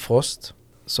under Rimfrost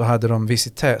så hade de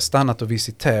stannat och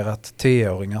visiterat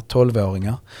 10-åringar,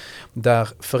 12-åringar, där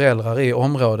föräldrar i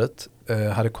området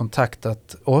hade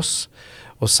kontaktat oss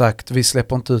och sagt vi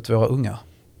släpper inte ut våra unga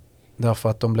därför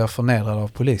att de blir förnedrade av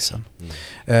polisen.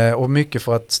 Och mycket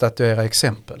för att statuera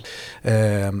exempel.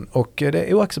 Och det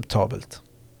är oacceptabelt.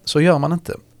 Så gör man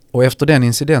inte. Och efter den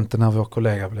incidenten när vår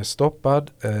kollega blev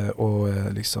stoppad och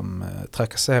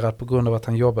trakasserad på grund av att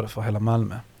han jobbade för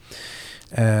Helamalmö,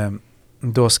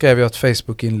 då skrev jag ett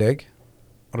Facebook-inlägg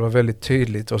och det var väldigt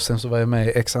tydligt, och sen så var jag med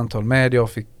i x antal medier och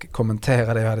fick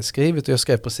kommentera det jag hade skrivit, och jag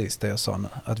skrev precis det jag sa nu,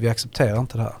 att vi accepterar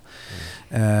inte det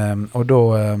här. Och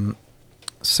då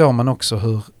såg man också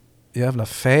hur jävla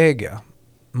fega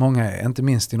många är, inte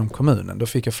minst inom kommunen. Då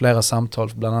fick jag flera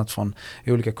samtal bland annat från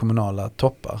olika kommunala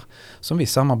toppar som vi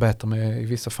samarbetar med, i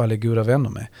vissa fall är goda vänner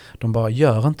med. De bara,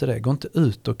 gör inte det, gå inte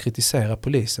ut och kritisera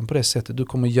polisen på det sättet, du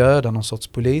kommer göda någon sorts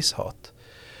polishat.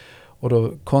 Och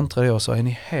då kontrade jag och sa, är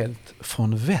ni helt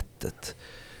från vettet?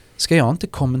 Ska jag inte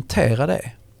kommentera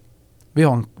det? Vi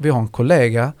har en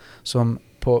kollega som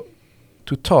på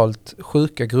totalt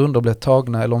sjuka grunder blev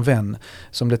tagna, eller en vän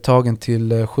som blev tagen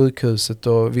till sjukhuset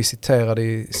och visiterade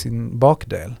i sin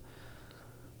bakdel.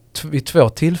 Vid 2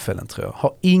 tillfällen tror jag.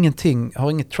 Har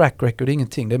inget track record,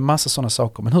 ingenting. Det är massa sådana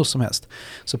saker, men hur som helst.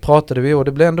 Så pratade vi och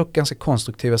det blev ändå ganska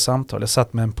konstruktiva samtal. Jag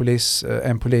satt med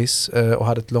en polis och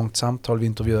hade ett långt samtal. Vi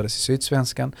intervjuades i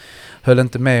Sydsvenskan. Höll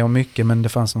inte med om mycket, men det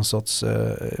fanns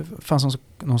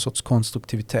någon sorts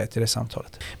konstruktivitet i det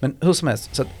samtalet. Men hur som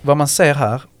helst, så att vad man ser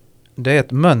här, det är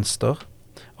ett mönster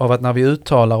av att när vi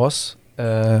uttalar oss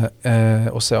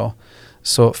och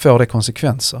så får det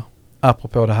konsekvenser.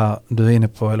 Apropå det här du är inne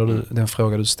på, eller den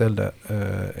fråga du ställde,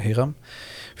 Hiram.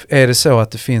 Är det så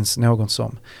att det finns någon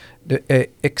som... Det är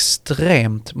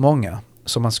extremt många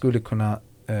som man skulle kunna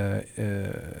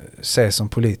se som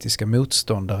politiska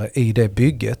motståndare i det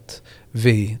bygget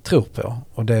vi tror på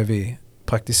och det vi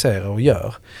praktiserar och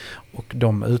gör. Och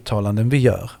de uttalanden vi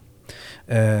gör.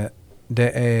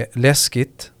 Det är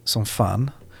läskigt som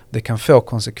fan. Det kan få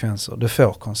konsekvenser. Det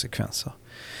får konsekvenser.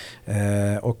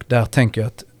 Och där tänker jag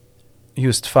att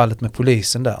just fallet med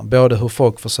polisen där. Både hur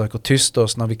folk försöker tysta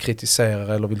oss när vi kritiserar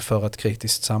eller vill föra ett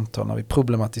kritiskt samtal, när vi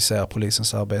problematiserar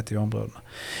polisens arbete i områdena.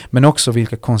 Men också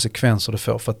vilka konsekvenser det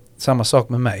får. För att, samma sak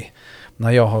med mig.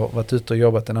 När jag har varit ute och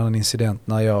jobbat en annan incident,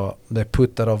 när jag blev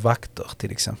puttad av vakter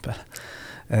till exempel.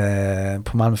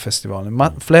 På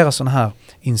Malmöfestivalen. Flera sådana här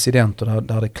incidenter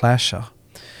där det clashar.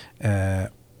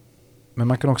 Men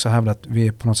man kan också hävda att vi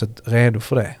är på något sätt redo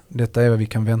för det. Detta är vad vi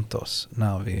kan vänta oss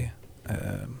när vi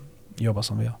jobbar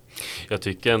som vi gör. Jag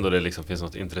tycker ändå det liksom finns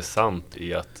något intressant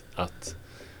i att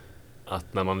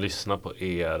när man lyssnar på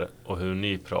er och hur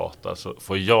ni pratar, så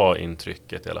får jag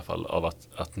intrycket i alla fall av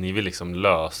att ni vill liksom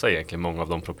lösa egentligen många av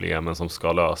de problemen som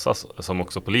ska lösas, som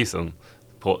också polisen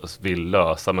vill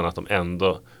lösa, men att de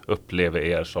ändå upplever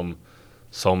er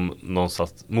som någon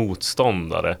sorts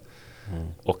motståndare.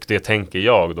 Och det tänker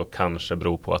jag då kanske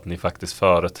beror på att ni faktiskt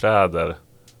företräder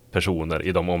personer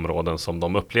i de områden som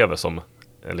de upplever som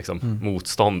liksom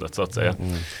motståndet, så att säga.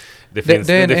 Det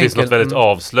finns något väldigt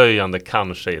avslöjande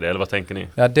kanske i det, eller vad tänker ni?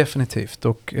 Ja, definitivt.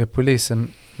 Och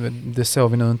polisen, det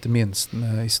såg vi nu inte minst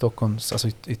i Stockholms, alltså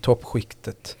i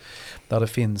toppskiktet, där det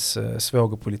finns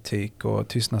svågerpolitik och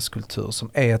tystnadskultur som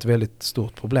är ett väldigt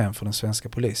stort problem för den svenska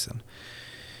polisen.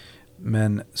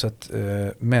 Men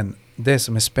det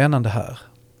som är spännande här,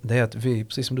 det är att vi,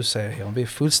 precis som du säger, vi är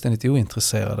fullständigt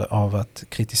ointresserade av att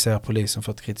kritisera polisen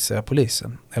för att kritisera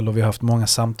polisen. Eller vi har haft många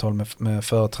samtal med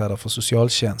företrädare för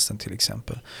socialtjänsten till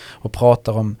exempel och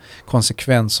pratar om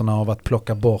konsekvenserna av att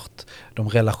plocka bort de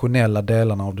relationella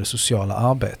delarna av det sociala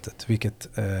arbetet, vilket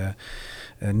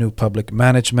New Public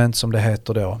Management som det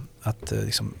heter då, att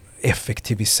liksom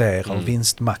effektivisera och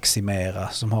vinstmaximera,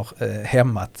 som har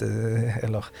hämmat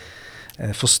eller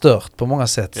förstört på många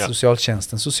sätt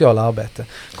socialtjänstens sociala arbete.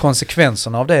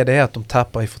 Konsekvenserna av det är att de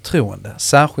tappar i förtroende,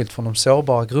 särskilt från de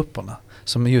sårbara grupperna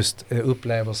som just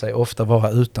upplever sig ofta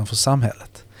vara utanför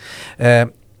samhället.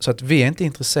 Så att vi är inte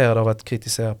intresserade av att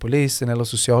kritisera polisen eller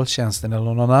socialtjänsten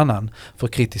eller någon annan för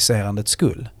kritiserandets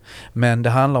skull. Men det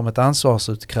handlar om ett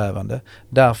ansvarsutkrävande.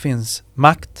 Där finns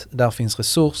makt, där finns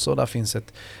resurser, där finns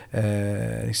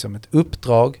ett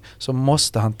uppdrag som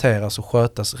måste hanteras och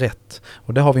skötas rätt.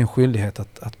 Och det har vi en skyldighet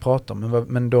att prata om.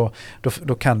 Men då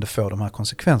kan det få de här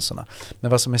konsekvenserna.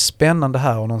 Men vad som är spännande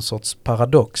här och någon sorts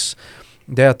paradox,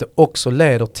 det är att det också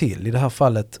leder till, i det här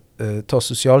fallet ta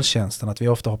socialtjänsten, att vi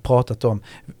ofta har pratat om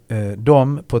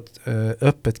dem på ett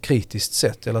öppet kritiskt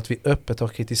sätt, eller att vi öppet har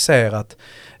kritiserat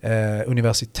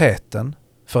universiteten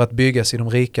för att byggas i de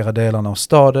rikare delarna av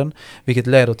staden, vilket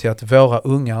leder till att våra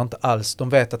unga inte alls, de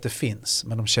vet att det finns,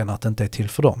 men de känner att det inte är till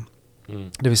för dem.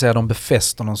 Det vill säga de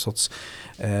befäster någon sorts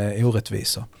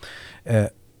orättvisa.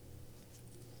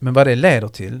 Men vad det leder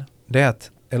till, det är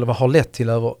att, eller vad har lett till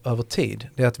över tid,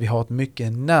 det är att vi har ett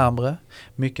mycket närmare,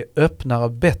 mycket öppnare,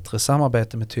 bättre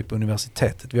samarbete med typ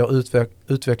universitetet. Vi har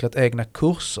utvecklat egna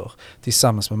kurser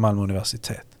tillsammans med Malmö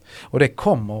universitet. Och det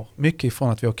kommer mycket ifrån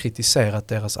att vi har kritiserat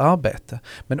deras arbete,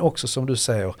 men också, som du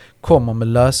säger, kommer med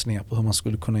lösningar på hur man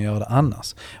skulle kunna göra det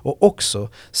annars. Och också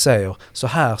säger, så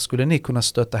här skulle ni kunna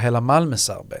stötta hela Malmös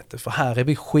arbete, för här är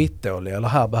vi skitdåliga, eller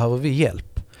här behöver vi hjälp.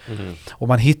 Och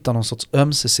man hittar någon sorts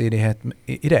ömsesidighet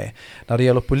i det. När det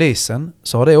gäller polisen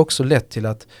så har det också lett till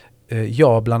att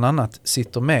jag bland annat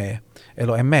sitter med,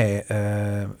 eller är med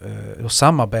och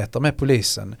samarbetar med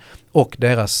polisen och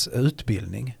deras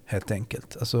utbildning helt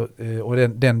enkelt. Alltså, och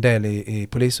den del i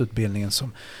polisutbildningen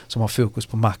som har fokus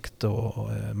på makt och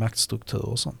maktstruktur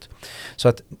och sånt. Så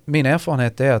att min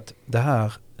erfarenhet är att det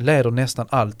här leder nästan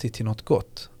alltid till något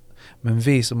gott. Men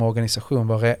vi som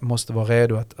organisation måste vara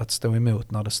redo att stå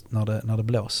emot när det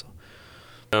blåser.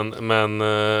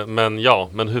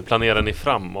 Men hur planerar ni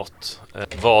framåt?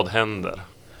 Vad händer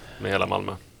med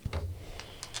Helamalmö?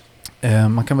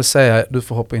 Man kan väl säga, du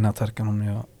får hoppa in här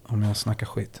Tarkan om jag snackar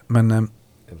skit. Men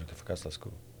jag brukar få kasta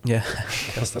skor. Ja,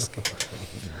 kasta skor.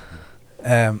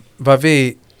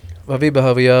 Vad vi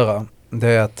behöver göra, det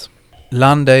är att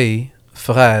landa i,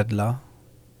 förädla,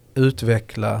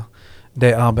 utveckla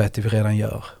det arbete vi redan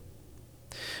gör.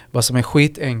 Vad som är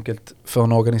skitenkelt för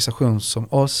en organisation som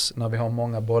oss, när vi har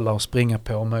många bollar att springa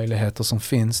på och möjligheter som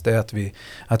finns, det är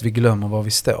att vi glömmer var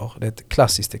vi står. Det är ett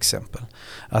klassiskt exempel.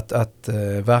 Att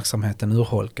verksamheten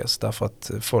urholkas därför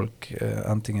att folk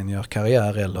antingen gör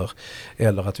karriär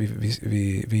eller att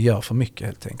vi gör för mycket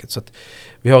helt enkelt. Så att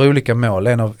vi har olika mål.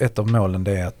 Ett av målen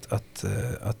det är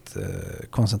att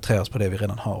koncentrera oss på det vi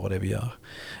redan har och det vi gör.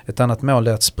 Ett annat mål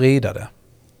är att sprida det.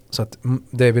 Så att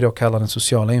det vi då kallar den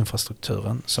sociala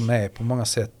infrastrukturen, som är på många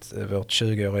sätt vårt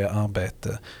 20-åriga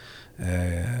arbete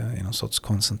i någon sorts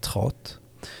koncentrat.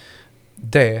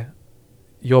 Det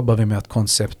jobbar vi med att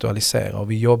konceptualisera,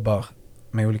 och vi jobbar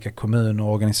med olika kommuner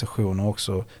och organisationer och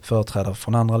också företrädare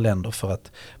från andra länder för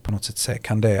att på något sätt se,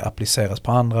 kan det appliceras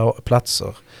på andra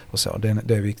platser och så.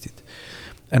 Det är viktigt.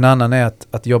 En annan är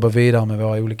att jobba vidare med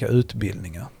våra olika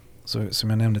utbildningar. Så, som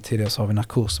jag nämnde tidigare så har vi den här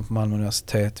kursen på Malmö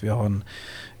universitet. Vi har en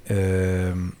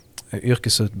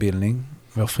yrkesutbildning,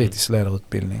 vi har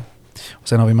fritidsledarutbildning. Och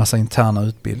sen har vi massa interna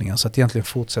utbildningar, så att egentligen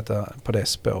fortsätta på det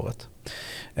spåret.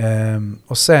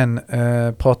 Och sen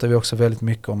pratar vi också väldigt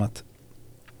mycket om att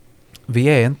vi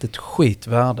är inte ett skit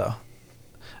värda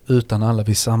utan alla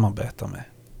vi samarbetar med.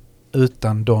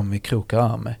 Utan de vi krokar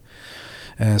arm med.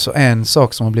 Så en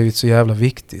sak som har blivit så jävla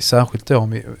viktig, särskilt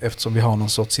då eftersom vi har någon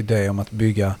sorts idé om att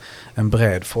bygga en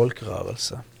bred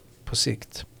folkrörelse på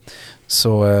sikt,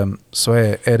 så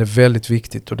är det väldigt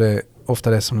viktigt, och det är ofta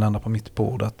det som landar på mitt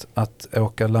bord, att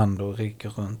åka land och rike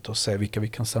runt och se vilka vi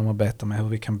kan samarbeta med, hur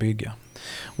vi kan bygga.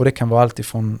 Och det kan vara allt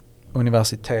ifrån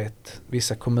universitet,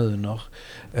 vissa kommuner,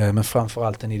 men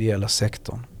framförallt den ideella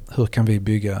sektorn. Hur kan vi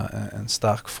bygga en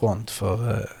stark front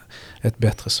för ett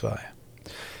bättre Sverige?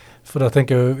 För där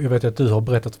tänker jag vet att du har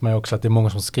berättat för mig också att det är många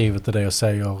som skriver till dig och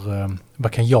säger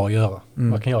vad kan jag göra?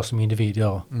 Vad kan jag som individ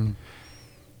göra?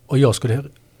 Och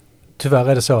tyvärr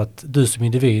är det så att du som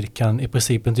individ kan i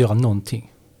princip inte göra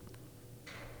någonting.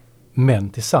 Men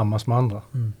tillsammans med andra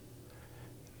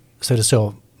så är det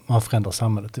så man förändrar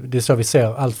samhället. Det är så vi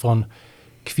ser allt från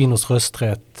kvinnors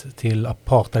rösträtt till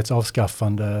apartheids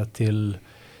avskaffande till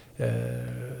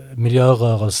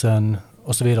miljörörelsen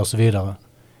och så vidare och så vidare.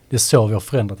 Det är så vi har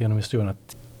förändrat genom historien,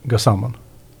 att gå samman.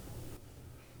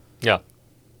 Ja.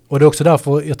 Och det är också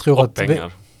därför jag tror att...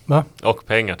 Pengar. Och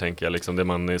pengar tänker jag, liksom det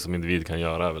man som individ kan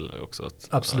göra är väl också att...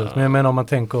 Absolut, men jag menar om man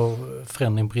tänker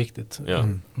förändring på riktigt. Ja.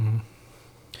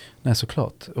 Nej,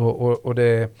 såklart. Och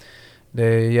det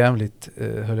är jävligt,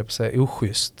 höll jag på att säga,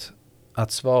 oschysst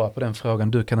att svara på den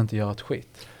frågan. Du kan inte göra ett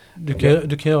skit.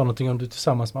 Du kan göra någonting om du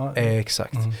tillsammans med...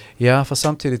 Exakt. Ja, för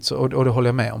samtidigt så, och det håller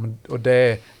jag med om. Och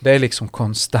det är liksom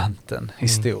konstanten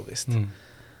historiskt.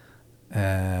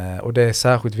 Och det är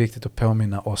särskilt viktigt att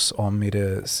påminna oss om i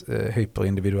det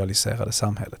hyperindividualiserade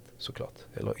samhället, såklart.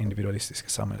 Eller individualistiska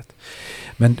samhället.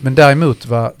 Men däremot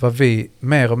vad vi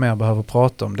mer och mer behöver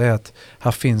prata om, det är att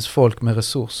här finns folk med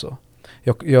resurser.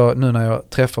 Nu när jag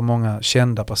träffar många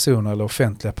kända personer eller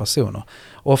offentliga personer,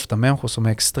 ofta människor som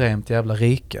är extremt jävla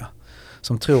rika,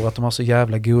 som tror att de har så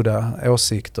jävla goda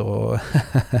åsikter och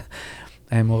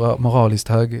är moraliskt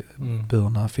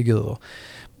högburna figurer.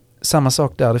 Samma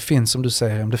sak där, det finns, som du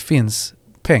säger, det finns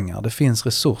pengar, det finns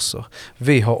resurser.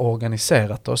 Vi har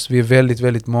organiserat oss, vi är väldigt,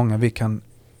 väldigt många, vi kan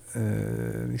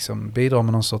liksom bidra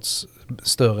med någon sorts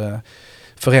större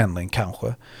förändring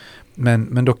kanske.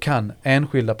 Men då kan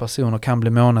enskilda personer kan bli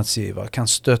månadsgivare, kan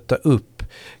stötta upp,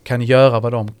 kan göra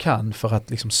vad de kan för att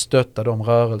liksom stötta de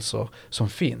rörelser som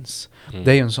finns.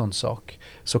 Det är ju en sån sak,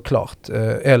 såklart.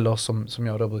 Eller som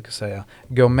jag då brukar säga,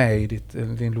 gå med i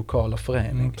din lokala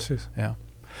förening. Precis. Ja.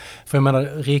 För jag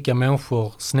menar,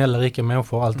 snälla rika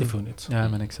människor har alltid funnits. Ja,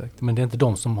 men exakt. Men det är inte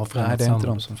de som har förändrat samhället.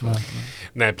 Nej, det är samhället. inte de som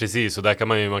förändrat. Nej, precis. Och där kan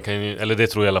man ju, eller det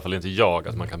tror i alla fall inte jag,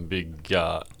 att man kan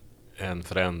bygga en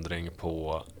förändring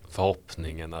på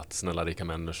förhoppningen att snälla rika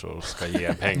människor ska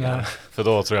ge pengar. För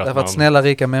då tror jag därför att snälla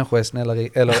rika människor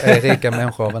är rika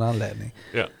människor av en anledning.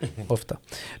 Ja. Ofta.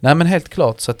 Nej, men helt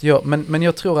klart. Så att men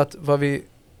jag tror att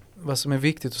vad som är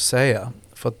viktigt att säga,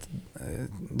 för att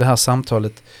det här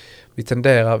samtalet, vi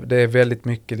tenderar, det är väldigt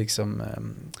mycket liksom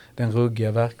den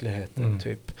ruggiga verkligheten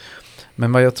typ.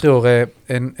 Men vad jag tror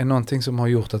är någonting som har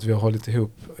gjort att vi har hållit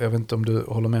ihop, jag vet inte om du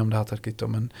håller med om det här Tarkito,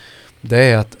 men det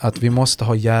är att vi måste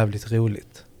ha jävligt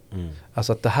roligt.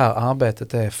 Alltså att det här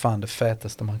arbetet är fan det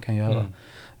fetaste man kan göra.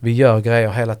 Vi gör grejer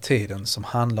hela tiden som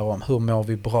handlar om hur mår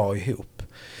vi bra ihop.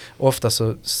 Ofta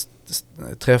så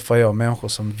träffar jag människor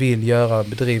som vill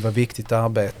bedriva viktigt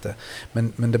arbete,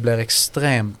 men det blir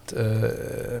extremt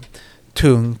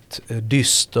tungt,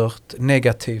 dystert,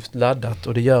 negativt laddat,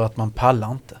 och det gör att man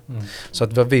pallar inte. Så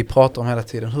att vad vi pratar om hela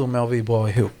tiden, hur mår vi bra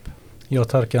ihop? Jag och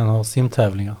Tarkan har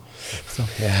simtävlingar.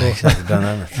 Ja, exakt, bland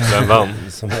annat. Den vann.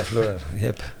 Som jag förlorar.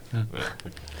 Yep.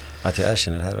 Att jag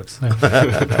erkänner det här också.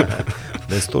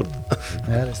 Det är stort.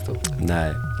 Ja, det är stort.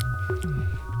 Nej.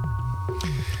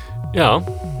 Ja,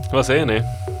 vad säger ni?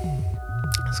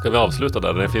 Ska vi avsluta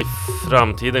där? För i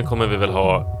framtiden kommer vi väl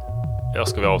ha... Ja,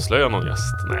 ska vi avslöja någon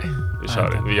gäst? Nej,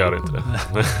 vi gör inte det.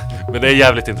 Men det är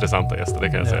jävligt intressanta gäster, det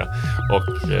kan jag säga.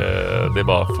 Och det är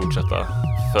bara att fortsätta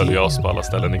följa oss på alla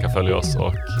ställen. Ni kan följa oss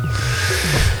och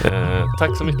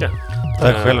tack så mycket.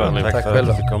 Tack själva. Tack för att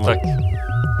du fick komma. Tack.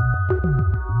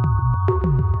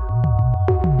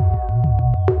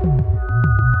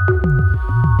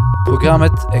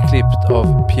 Programmet är klippt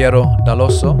av Piero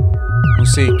Dalosso.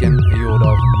 Musiken är gjord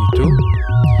av MeToo.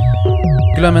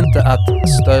 Glöm inte att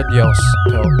stödja oss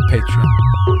på Patreon.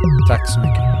 Tack så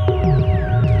mycket.